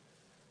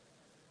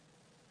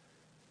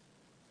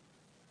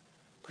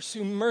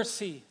 Pursue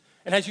mercy.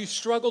 And as you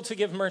struggle to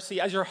give mercy,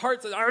 as your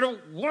heart says, I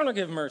don't want to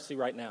give mercy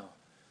right now.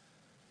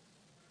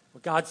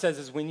 What God says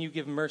is when you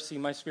give mercy,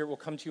 my Spirit will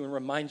come to you and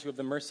remind you of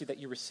the mercy that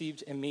you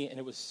received in me, and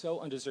it was so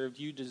undeserved.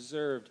 You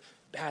deserved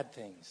bad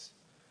things.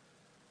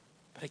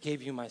 But I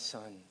gave you my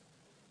Son.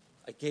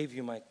 I gave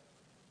you my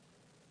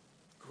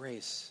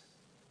grace.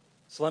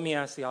 So let me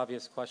ask the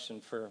obvious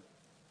question for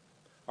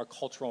our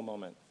cultural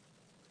moment.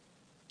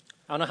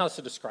 I don't know how else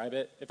to describe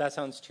it. If that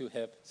sounds too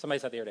hip. Somebody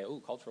said the other day,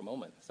 ooh, cultural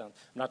moment. I'm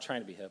not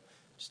trying to be hip.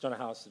 Just don't know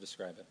how else to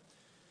describe it.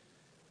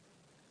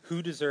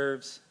 Who do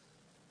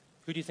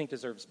you think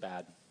deserves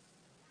bad?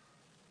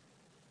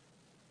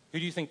 Who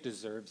do you think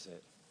deserves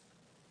it?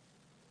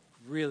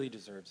 Really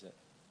deserves it?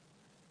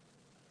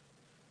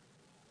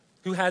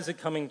 Who has it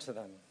coming to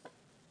them?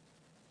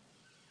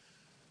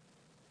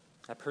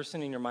 That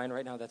person in your mind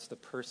right now, that's the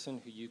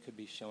person who you could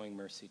be showing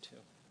mercy to.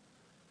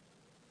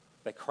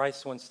 That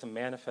Christ wants to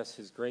manifest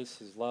his grace,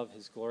 his love,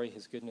 his glory,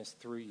 his goodness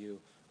through you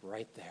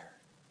right there.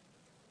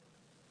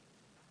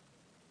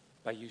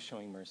 By you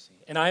showing mercy.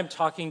 And I am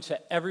talking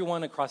to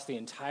everyone across the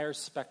entire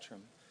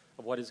spectrum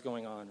of what is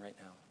going on right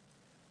now.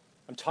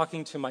 I'm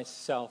talking to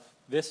myself.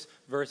 This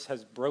verse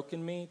has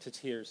broken me to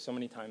tears so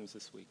many times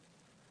this week.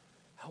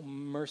 How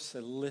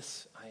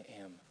merciless I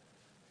am.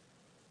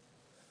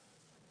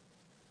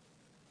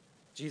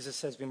 Jesus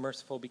says be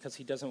merciful because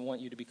he doesn't want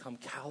you to become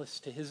callous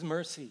to his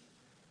mercy.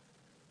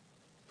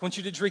 He wants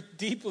you to drink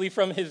deeply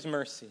from his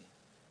mercy.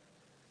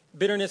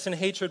 Bitterness and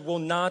hatred will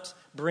not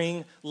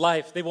bring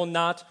life. They will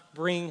not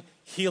bring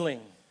healing.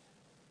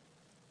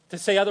 To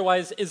say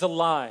otherwise is a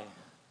lie.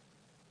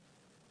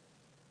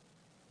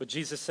 But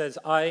Jesus says,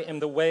 I am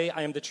the way,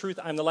 I am the truth,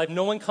 I am the life.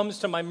 No one comes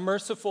to my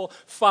merciful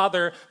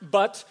Father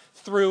but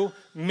through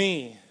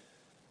me.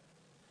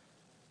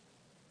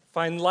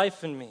 Find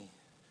life in me.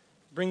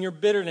 Bring your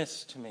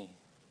bitterness to me.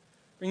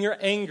 Bring your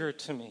anger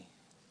to me.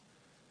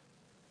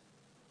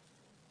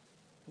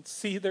 And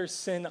see their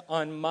sin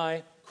on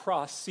my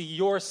cross. See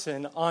your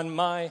sin on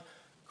my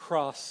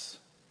cross.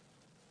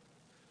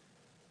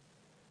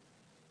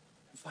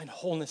 And find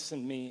wholeness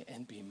in me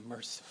and be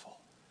merciful.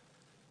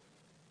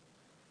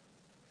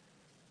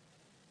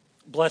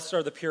 Blessed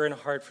are the pure in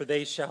heart, for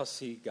they shall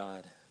see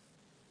God.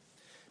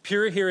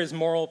 Pure here is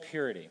moral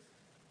purity.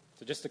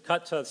 So just to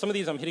cut to, some of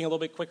these I'm hitting a little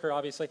bit quicker,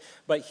 obviously,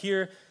 but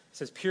here it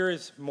says pure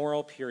is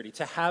moral purity.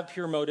 To have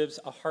pure motives,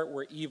 a heart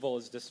where evil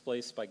is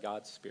displaced by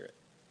God's Spirit.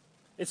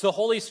 It's the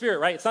Holy Spirit,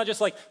 right? It's not just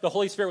like the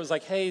Holy Spirit was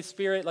like, hey,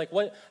 Spirit, like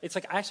what? It's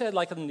like, actually, I'd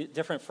like a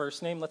different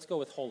first name. Let's go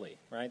with Holy,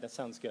 right? That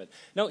sounds good.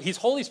 No, he's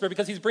Holy Spirit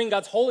because he's bringing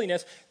God's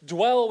holiness,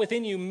 dwell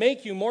within you,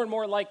 make you more and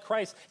more like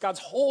Christ, God's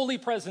holy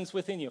presence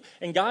within you.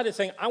 And God is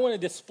saying, I want to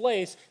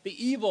displace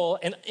the evil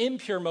and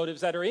impure motives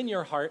that are in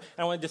your heart,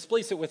 and I want to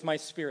displace it with my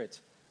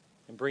Spirit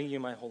and bring you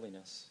my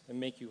holiness and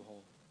make you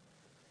whole.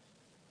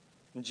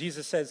 And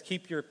Jesus says,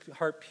 keep your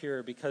heart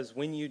pure because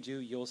when you do,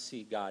 you'll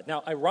see God.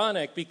 Now,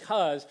 ironic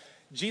because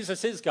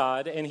Jesus is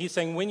God, and he's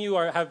saying, when you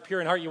have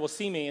pure in heart, you will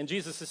see me. And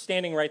Jesus is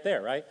standing right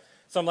there, right?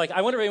 So I'm like,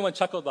 I wonder if anyone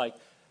chuckled, like,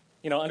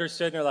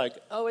 understood, and they're like,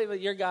 oh, wait,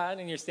 but you're God,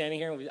 and you're standing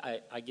here, and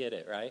I get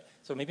it, right?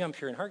 So maybe I'm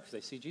pure in heart because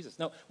I see Jesus.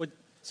 No,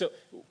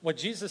 what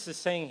Jesus is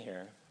saying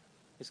here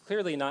is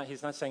clearly not,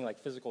 he's not saying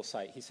like physical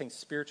sight. He's saying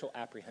spiritual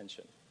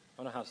apprehension.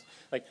 I don't know how,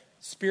 like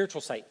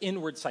spiritual sight,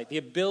 inward sight, the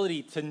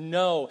ability to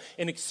know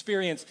and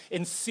experience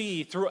and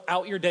see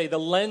throughout your day. The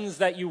lens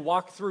that you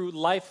walk through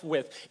life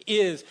with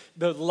is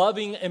the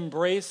loving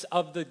embrace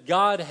of the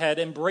Godhead,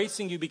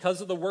 embracing you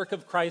because of the work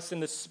of Christ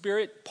and the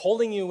Spirit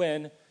pulling you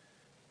in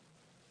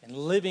and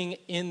living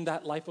in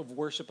that life of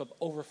worship, of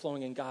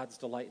overflowing in God's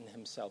delight in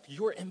himself.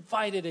 You're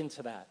invited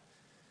into that.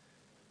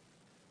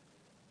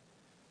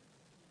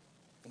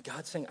 And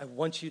God's saying, I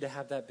want you to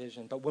have that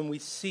vision. But when we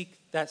seek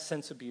that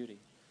sense of beauty,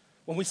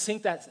 when we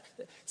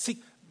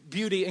seek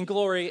beauty and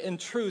glory and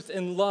truth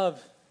and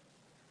love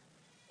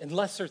and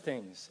lesser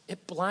things,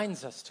 it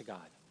blinds us to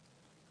God.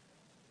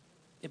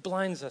 It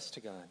blinds us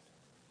to God.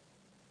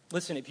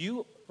 Listen, if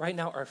you right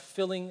now are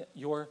filling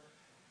your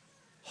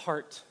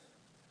heart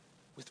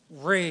with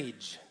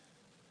rage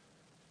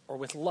or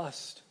with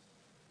lust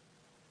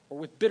or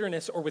with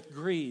bitterness or with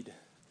greed,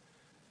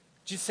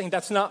 Jesus saying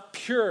that's not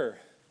pure.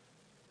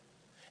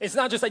 It's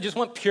not just I just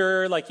want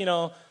pure, like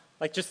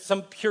just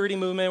some purity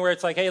movement where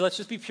it's like, hey, let's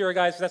just be pure,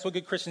 guys, because that's what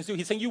good Christians do.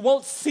 He's saying, you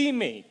won't see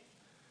me.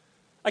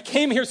 I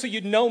came here so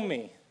you'd know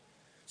me,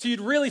 so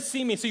you'd really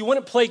see me, so you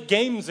wouldn't play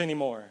games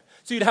anymore,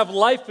 so you'd have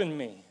life in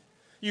me.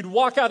 You'd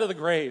walk out of the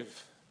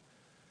grave.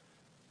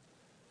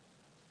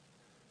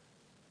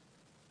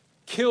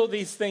 Kill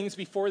these things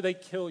before they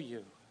kill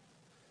you.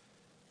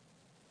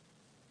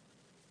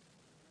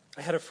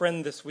 I had a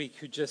friend this week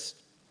who just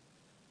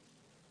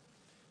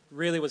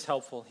really was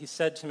helpful. He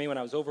said to me when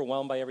I was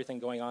overwhelmed by everything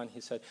going on,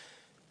 he said,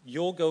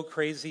 you'll go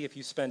crazy if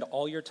you spend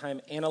all your time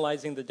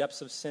analyzing the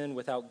depths of sin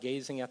without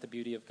gazing at the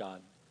beauty of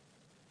God.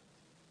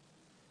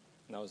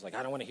 And I was like,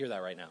 I don't want to hear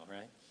that right now,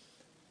 right?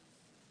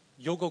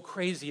 You'll go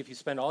crazy if you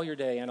spend all your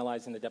day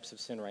analyzing the depths of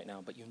sin right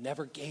now, but you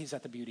never gaze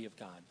at the beauty of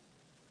God.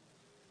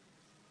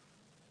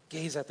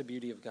 Gaze at the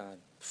beauty of God.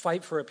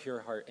 Fight for a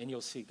pure heart, and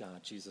you'll see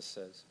God, Jesus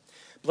says.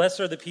 Blessed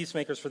are the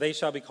peacemakers, for they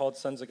shall be called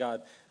sons of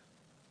God.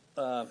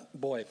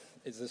 Boy,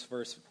 is this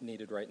verse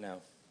needed right now.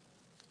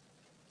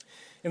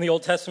 In the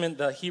Old Testament,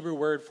 the Hebrew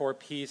word for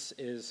peace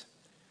is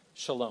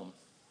shalom.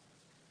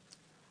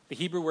 The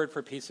Hebrew word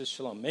for peace is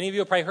shalom. Many of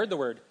you have probably heard the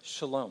word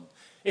shalom.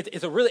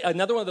 It's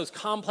another one of those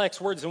complex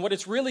words, and what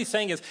it's really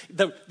saying is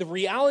the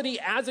reality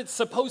as it's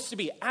supposed to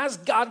be, as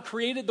God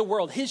created the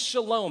world, his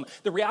shalom,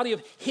 the reality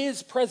of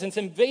his presence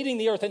invading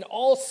the earth and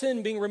all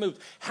sin being removed,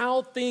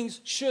 how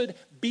things should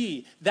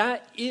be.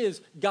 That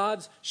is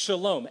God's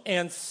shalom,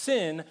 and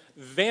sin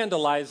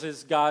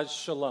vandalizes God's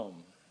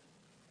shalom.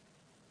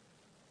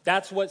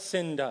 That's what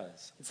sin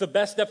does. It's the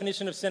best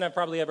definition of sin I've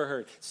probably ever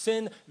heard.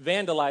 Sin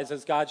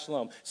vandalizes God's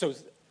shalom. So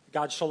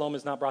God's shalom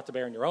is not brought to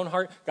bear in your own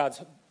heart.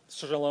 God's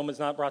shalom is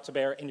not brought to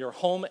bear in your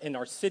home, in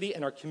our city,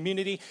 in our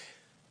community.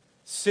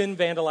 Sin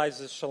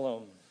vandalizes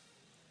shalom.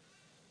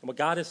 And what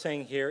God is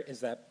saying here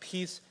is that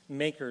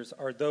peacemakers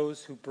are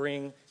those who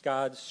bring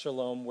God's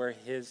shalom where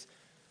his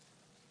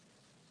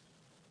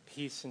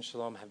peace and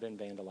shalom have been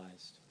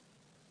vandalized.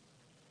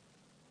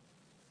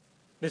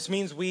 This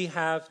means we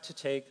have to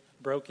take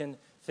broken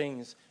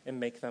things and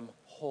make them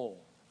whole.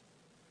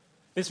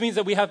 This means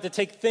that we have to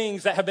take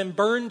things that have been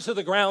burned to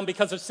the ground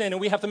because of sin,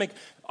 and we have to make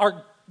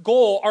our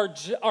goal,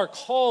 our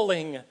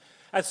calling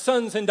as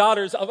sons and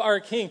daughters of our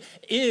King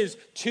is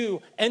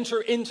to enter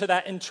into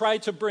that and try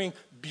to bring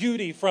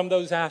beauty from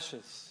those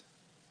ashes.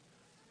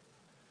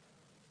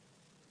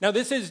 Now,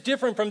 this is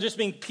different from just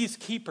being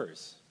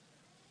peacekeepers.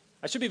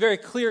 I should be very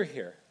clear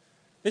here.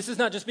 This is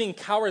not just being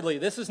cowardly.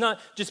 This is not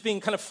just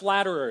being kind of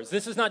flatterers.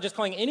 This is not just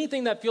calling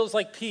anything that feels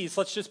like peace,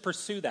 let's just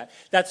pursue that.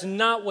 That's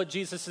not what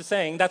Jesus is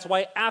saying. That's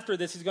why after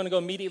this, he's going to go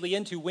immediately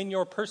into when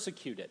you're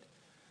persecuted.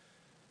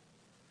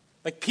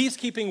 Like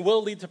peacekeeping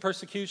will lead to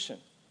persecution.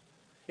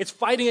 It's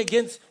fighting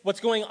against what's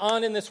going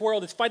on in this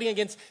world. It's fighting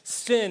against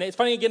sin. It's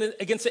fighting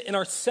against it in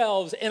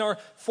ourselves,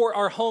 for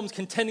our homes,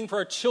 contending for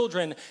our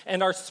children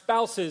and our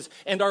spouses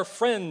and our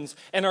friends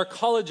and our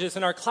colleges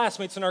and our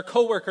classmates and our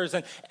coworkers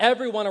and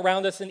everyone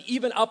around us, and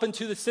even up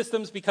into the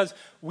systems, because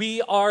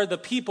we are the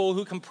people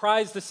who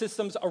comprise the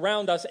systems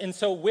around us. And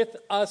so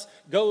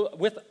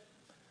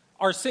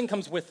our sin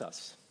comes with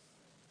us.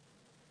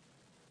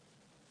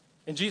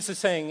 And Jesus is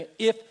saying,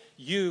 if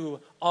you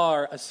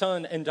are a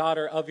son and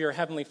daughter of your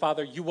heavenly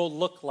Father, you will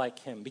look like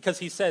him. Because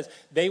he says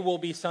they will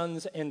be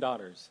sons and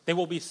daughters. They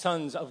will be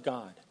sons of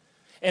God.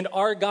 And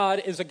our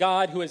God is a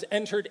God who has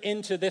entered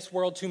into this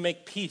world to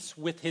make peace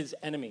with his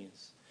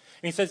enemies.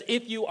 And he says,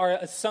 if you are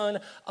a son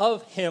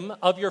of him,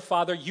 of your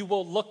Father, you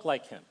will look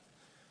like him.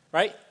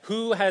 Right?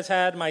 Who has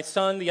had my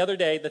son the other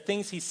day, the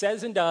things he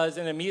says and does,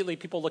 and immediately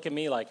people look at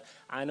me like,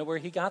 I know where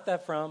he got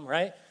that from,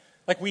 right?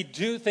 Like we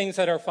do things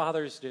that our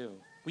fathers do.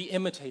 We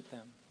imitate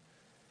them.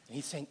 And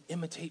he's saying,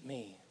 imitate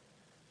me.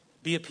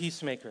 Be a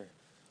peacemaker.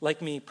 Like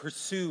me,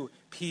 pursue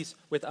peace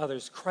with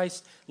others.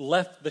 Christ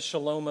left the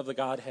shalom of the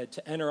Godhead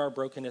to enter our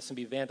brokenness and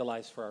be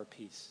vandalized for our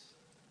peace.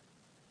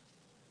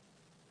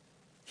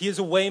 He is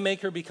a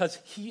waymaker because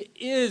he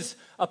is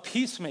a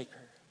peacemaker.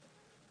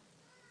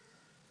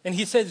 And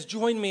he says,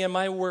 join me in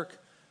my work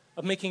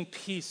of making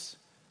peace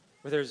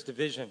where there's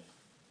division.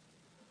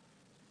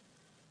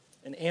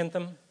 An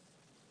anthem.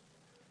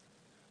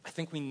 I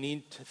think we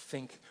need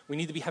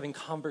to be having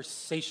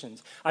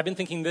conversations. I've been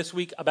thinking this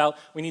week about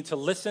we need to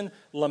listen,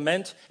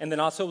 lament, and then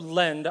also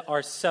lend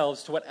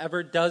ourselves to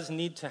whatever does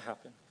need to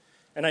happen.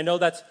 And I know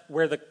that's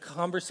where the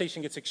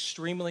conversation gets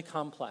extremely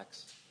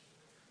complex.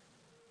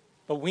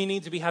 But we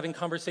need to be having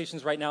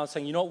conversations right now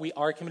saying, you know what we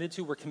are committed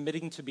to? We're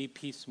committing to be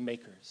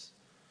peacemakers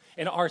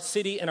in our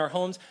city, in our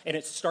homes, and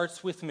it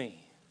starts with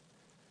me.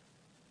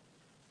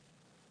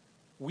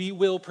 We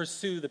will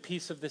pursue the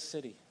peace of this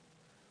city.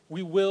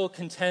 We will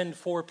contend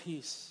for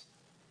peace.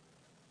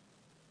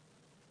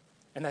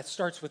 And that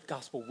starts with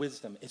gospel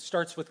wisdom. It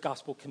starts with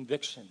gospel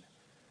conviction.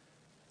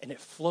 And it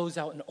flows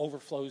out and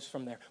overflows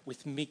from there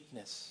with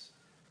meekness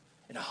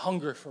and a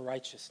hunger for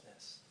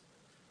righteousness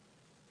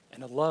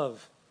and a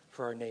love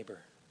for our neighbor.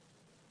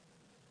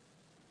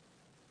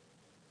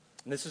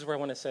 And this is where I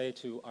want to say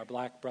to our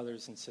black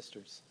brothers and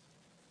sisters,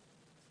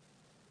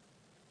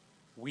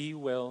 we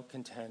will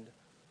contend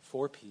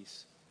for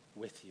peace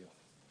with you.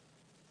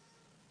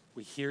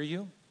 We hear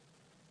you.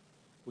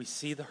 We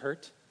see the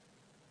hurt.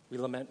 We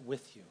lament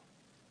with you.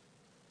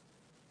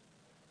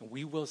 And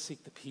we will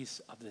seek the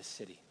peace of this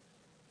city.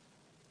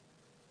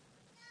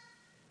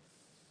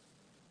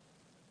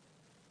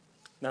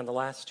 Now, in the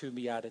last two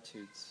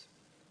Beatitudes,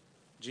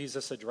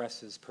 Jesus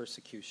addresses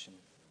persecution.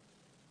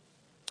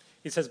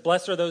 He says,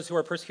 blessed are those who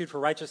are persecuted for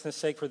righteousness'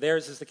 sake, for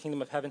theirs is the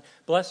kingdom of heaven.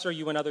 Blessed are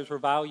you when others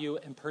revile you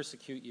and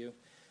persecute you,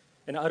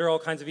 and utter all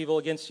kinds of evil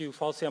against you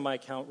falsely on my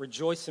account.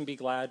 Rejoice and be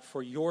glad,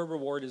 for your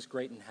reward is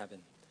great in heaven.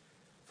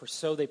 For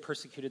so they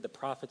persecuted the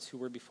prophets who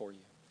were before you.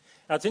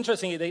 Now, it's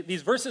interesting.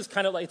 These verses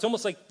kind of like, it's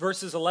almost like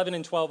verses 11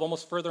 and 12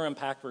 almost further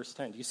unpack verse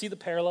 10. Do you see the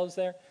parallels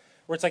there?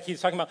 Where it's like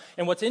he's talking about,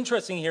 and what's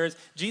interesting here is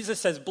Jesus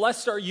says,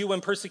 blessed are you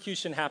when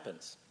persecution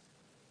happens.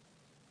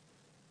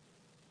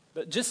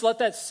 But just let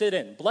that sit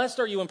in. Blessed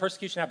are you when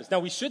persecution happens. Now,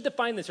 we should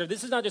define this here.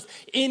 This is not just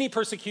any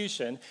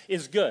persecution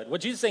is good. What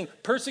Jesus is saying,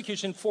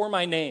 persecution for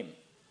my name,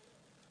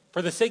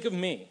 for the sake of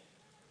me,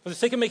 for the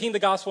sake of making the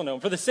gospel known,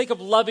 for the sake of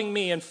loving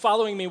me and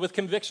following me with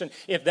conviction.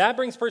 If that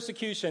brings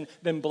persecution,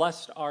 then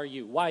blessed are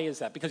you. Why is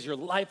that? Because your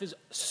life is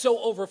so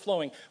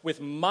overflowing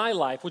with my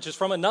life, which is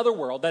from another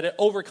world, that it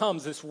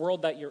overcomes this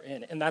world that you're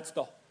in. And that's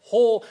the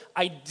whole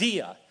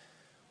idea,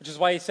 which is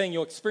why he's saying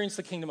you'll experience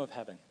the kingdom of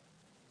heaven.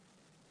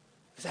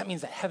 Because that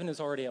means that heaven is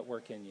already at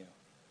work in you.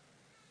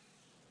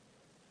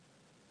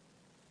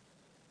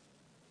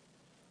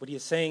 What he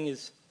is saying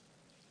is,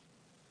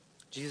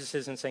 Jesus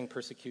isn't saying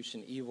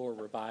persecution, evil, or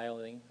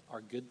reviling are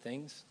good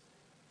things.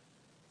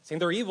 He's saying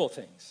they're evil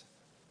things.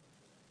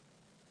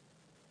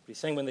 But he's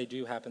saying when they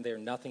do happen, they are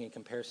nothing in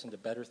comparison to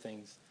better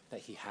things that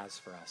he has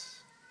for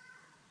us.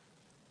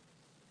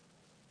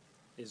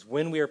 It is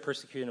when we are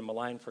persecuted and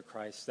maligned for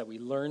Christ that we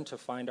learn to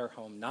find our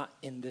home, not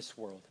in this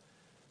world,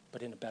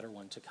 but in a better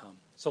one to come.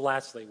 So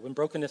lastly, when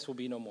brokenness will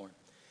be no more.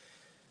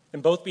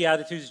 In both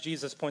Beatitudes,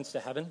 Jesus points to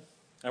heaven.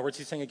 In other words,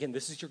 he's saying again,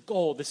 this is your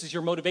goal, this is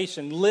your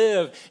motivation.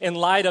 Live in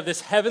light of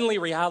this heavenly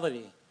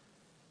reality.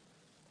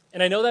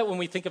 And I know that when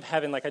we think of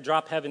heaven, like I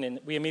drop heaven and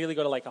we immediately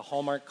go to like a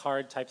Hallmark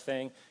card type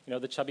thing, you know,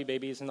 the chubby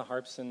babies and the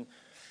harps and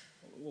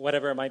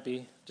whatever it might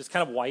be, just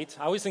kind of white.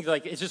 I always think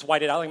like it's just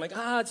whited out. I'm like,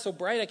 it's so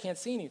bright I can't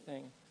see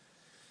anything.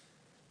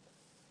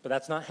 But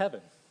that's not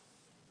heaven.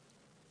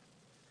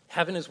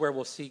 Heaven is where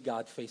we'll see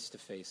God face to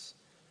face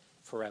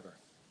forever.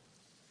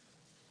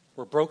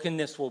 Where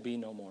brokenness will be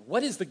no more.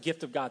 What is the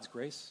gift of God's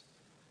grace?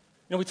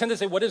 You know, we tend to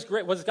say, what is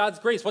God's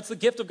grace? What's the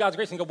gift of God's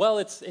grace? And you go, well,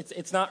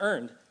 it's not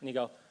earned. And you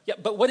go, yeah,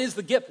 but what is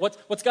the gift?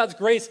 What's God's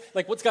grace?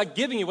 Like, what's God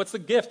giving you? What's the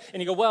gift?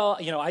 And you go, well,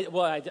 you know,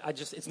 I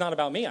just, it's not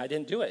about me. I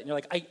didn't do it. And you're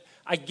like,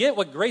 I get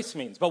what grace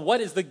means, but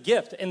what is the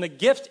gift? And the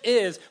gift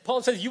is,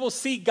 Paul says, you will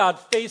see God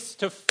face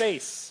to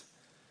face.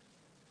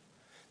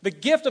 The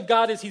gift of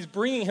God is he's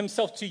bringing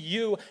himself to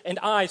you and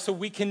I so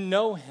we can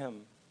know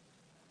him.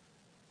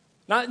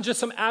 Not in just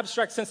some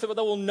abstract sense that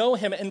we'll know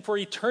him and for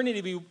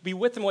eternity be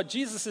with him. What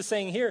Jesus is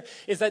saying here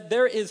is that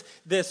there is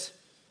this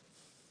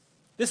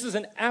is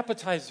an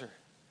appetizer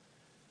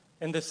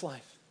in this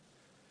life.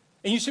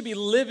 And you should be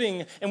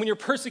living, and when you're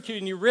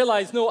persecuted and you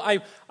realize, no,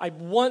 I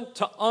want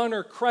to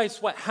honor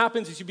Christ, what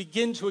happens is you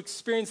begin to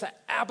experience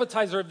that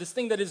appetizer of this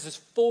thing that is this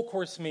full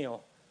course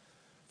meal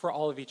for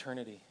all of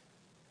eternity.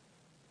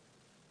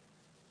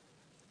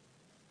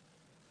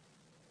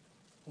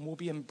 And we'll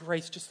be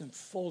embraced, just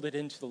enfolded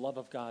into the love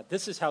of God.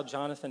 This is how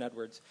Jonathan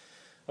Edwards,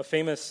 a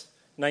famous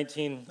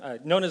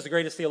known as the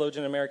greatest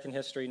theologian in American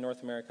history,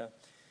 North America,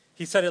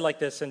 he said it like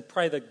this, and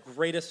probably the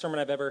greatest sermon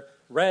I've ever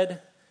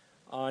read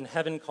on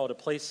heaven, called A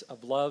Place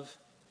of Love.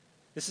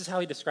 This is how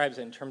he describes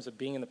it in terms of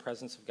being in the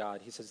presence of God.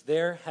 He says,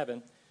 there,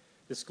 heaven,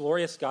 this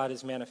glorious God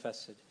is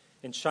manifested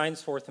and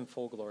shines forth in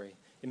full glory,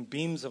 in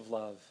beams of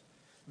love.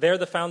 There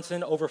the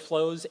fountain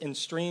overflows in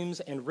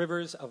streams and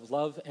rivers of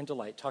love and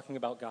delight, talking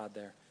about God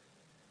there.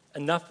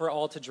 Enough for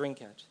all to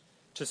drink at,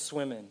 to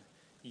swim in,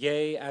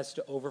 yea, as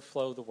to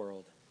overflow the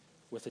world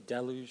with a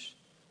deluge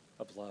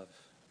of love.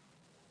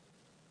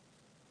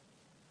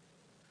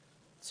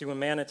 See, when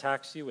man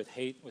attacks you with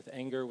hate, with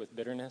anger, with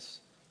bitterness,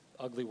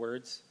 ugly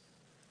words,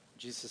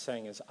 Jesus is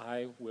saying is,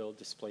 I will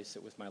displace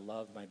it with my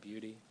love, my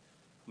beauty,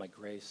 my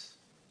grace.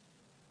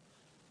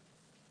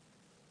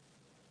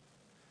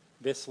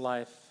 This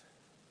life,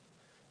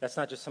 that's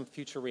not just some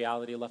future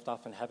reality left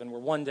off in heaven,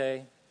 where one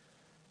day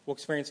we'll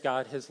experience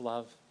God, his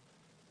love.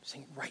 I'm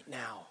saying right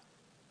now,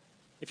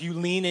 if you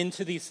lean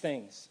into these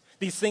things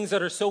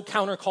that are so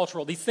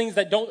countercultural, these things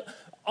that don't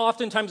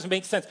oftentimes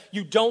make sense,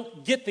 you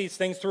don't get these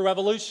things through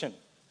evolution.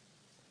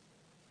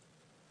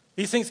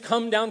 These things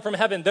come down from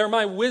heaven. They're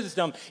my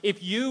wisdom.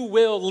 If you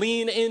will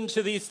lean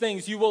into these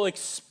things, you will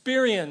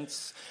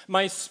experience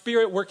my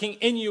Spirit working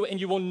in you, and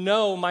you will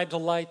know my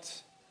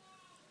delight.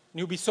 And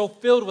you'll be so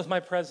filled with my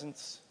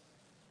presence.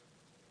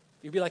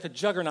 You'll be like a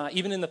juggernaut,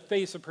 even in the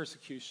face of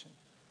persecution.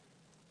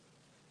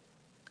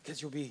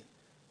 Because you'll be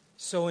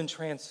so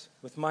entranced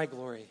with my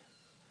glory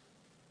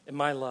and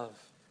my love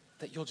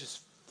that you'll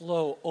just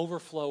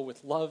overflow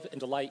with love and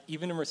delight,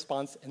 even in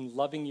response in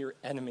loving your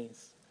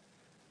enemies.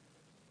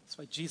 That's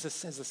why Jesus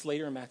says this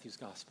later in Matthew's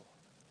gospel.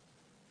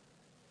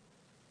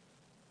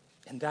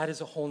 And that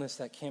is a wholeness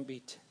that can't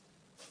be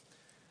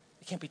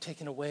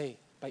taken away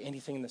by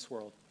anything in this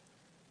world,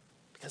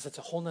 because it's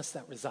a wholeness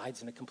that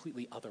resides in a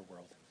completely other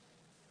world.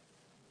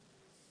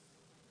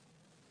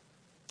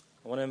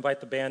 I want to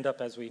invite the band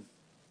up as we,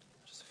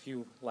 just a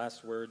few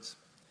last words.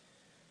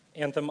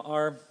 Anthem,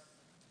 our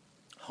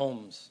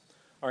homes,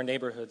 our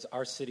neighborhoods,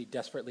 our city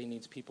desperately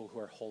needs people who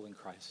are whole in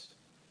Christ.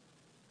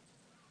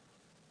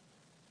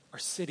 Our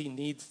city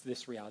needs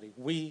this reality.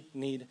 We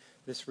need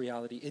this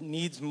reality. It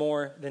needs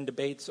more than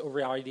debates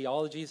over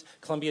ideologies.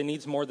 Columbia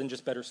needs more than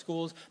just better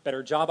schools,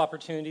 better job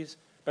opportunities,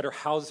 better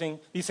housing.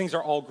 These things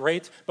are all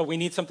great, but we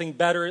need something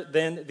better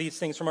than these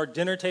things, from our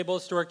dinner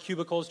tables to our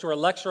cubicles to our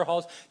lecture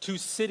halls to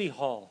City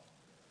Hall.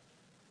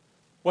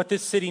 What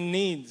this city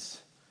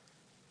needs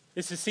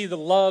is to see the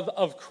love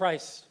of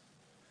Christ,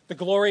 the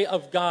glory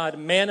of God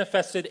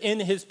manifested in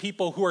his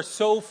people who are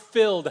so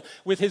filled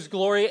with his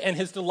glory and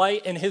his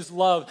delight and his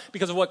love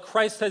because of what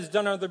Christ has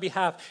done on their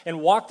behalf, and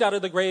walked out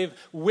of the grave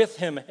with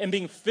him and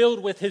being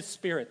filled with his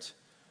Spirit,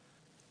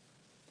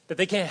 that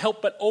they can't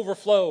help but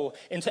overflow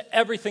into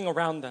everything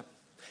around them,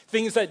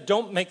 things that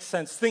don't make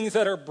sense, things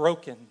that are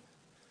broken,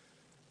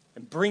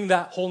 and bring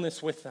that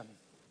wholeness with them.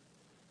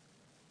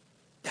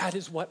 That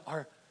is what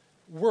our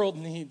world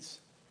needs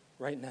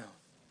right now.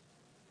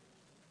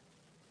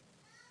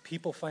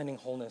 People finding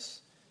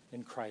wholeness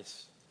in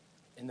Christ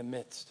in the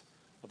midst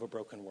of a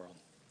broken world.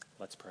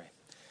 Let's pray.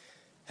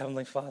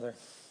 Heavenly Father,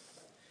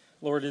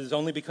 Lord, it is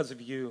only because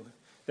of you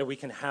that we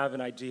can have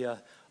an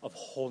idea of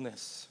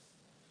wholeness.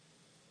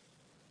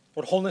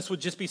 Lord, wholeness would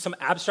just be some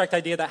abstract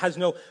idea that has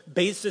no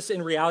basis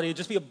in reality. It would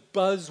just be a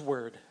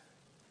buzzword.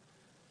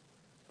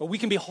 But we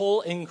can be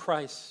whole in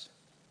Christ.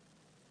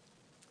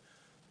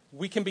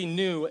 We can be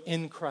new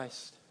in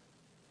Christ.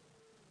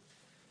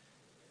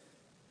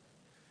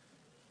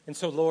 And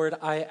so, Lord,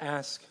 I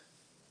ask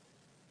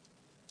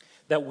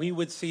that we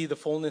would see the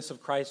fullness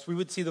of Christ. We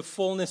would see the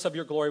fullness of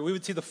your glory. We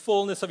would see the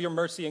fullness of your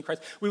mercy in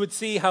Christ. We would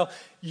see how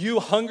you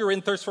hunger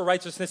and thirst for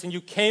righteousness, and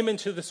you came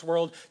into this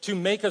world to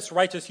make us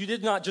righteous. You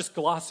did not just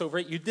gloss over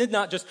it. You did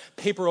not just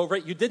paper over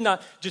it. You did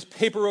not just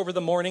paper over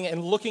the morning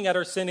and looking at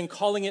our sin and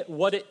calling it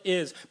what it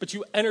is, but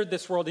you entered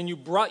this world and you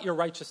brought your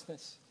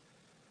righteousness.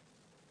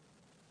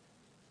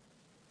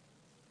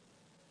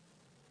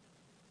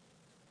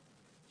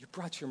 You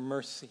brought your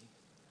mercy,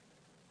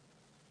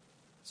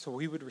 so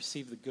we would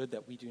receive the good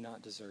that we do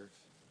not deserve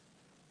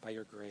by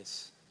your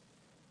grace.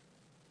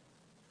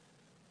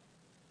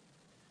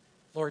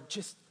 Lord,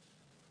 just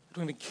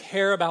don't even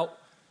care about,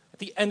 at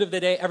the end of the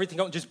day, everything.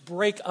 Don't just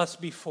break us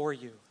before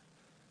you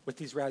with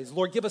these realities.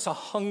 Lord, give us a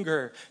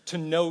hunger to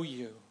know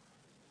you.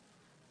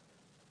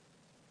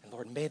 And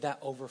Lord, may that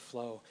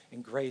overflow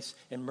in grace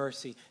and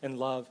mercy and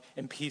love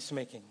and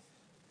peacemaking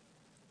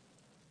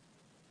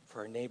for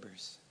our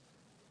neighbors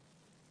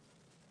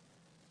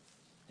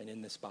and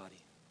in this body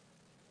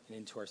and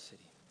into our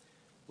city.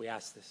 We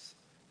ask this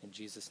in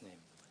Jesus' name.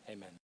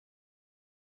 Amen.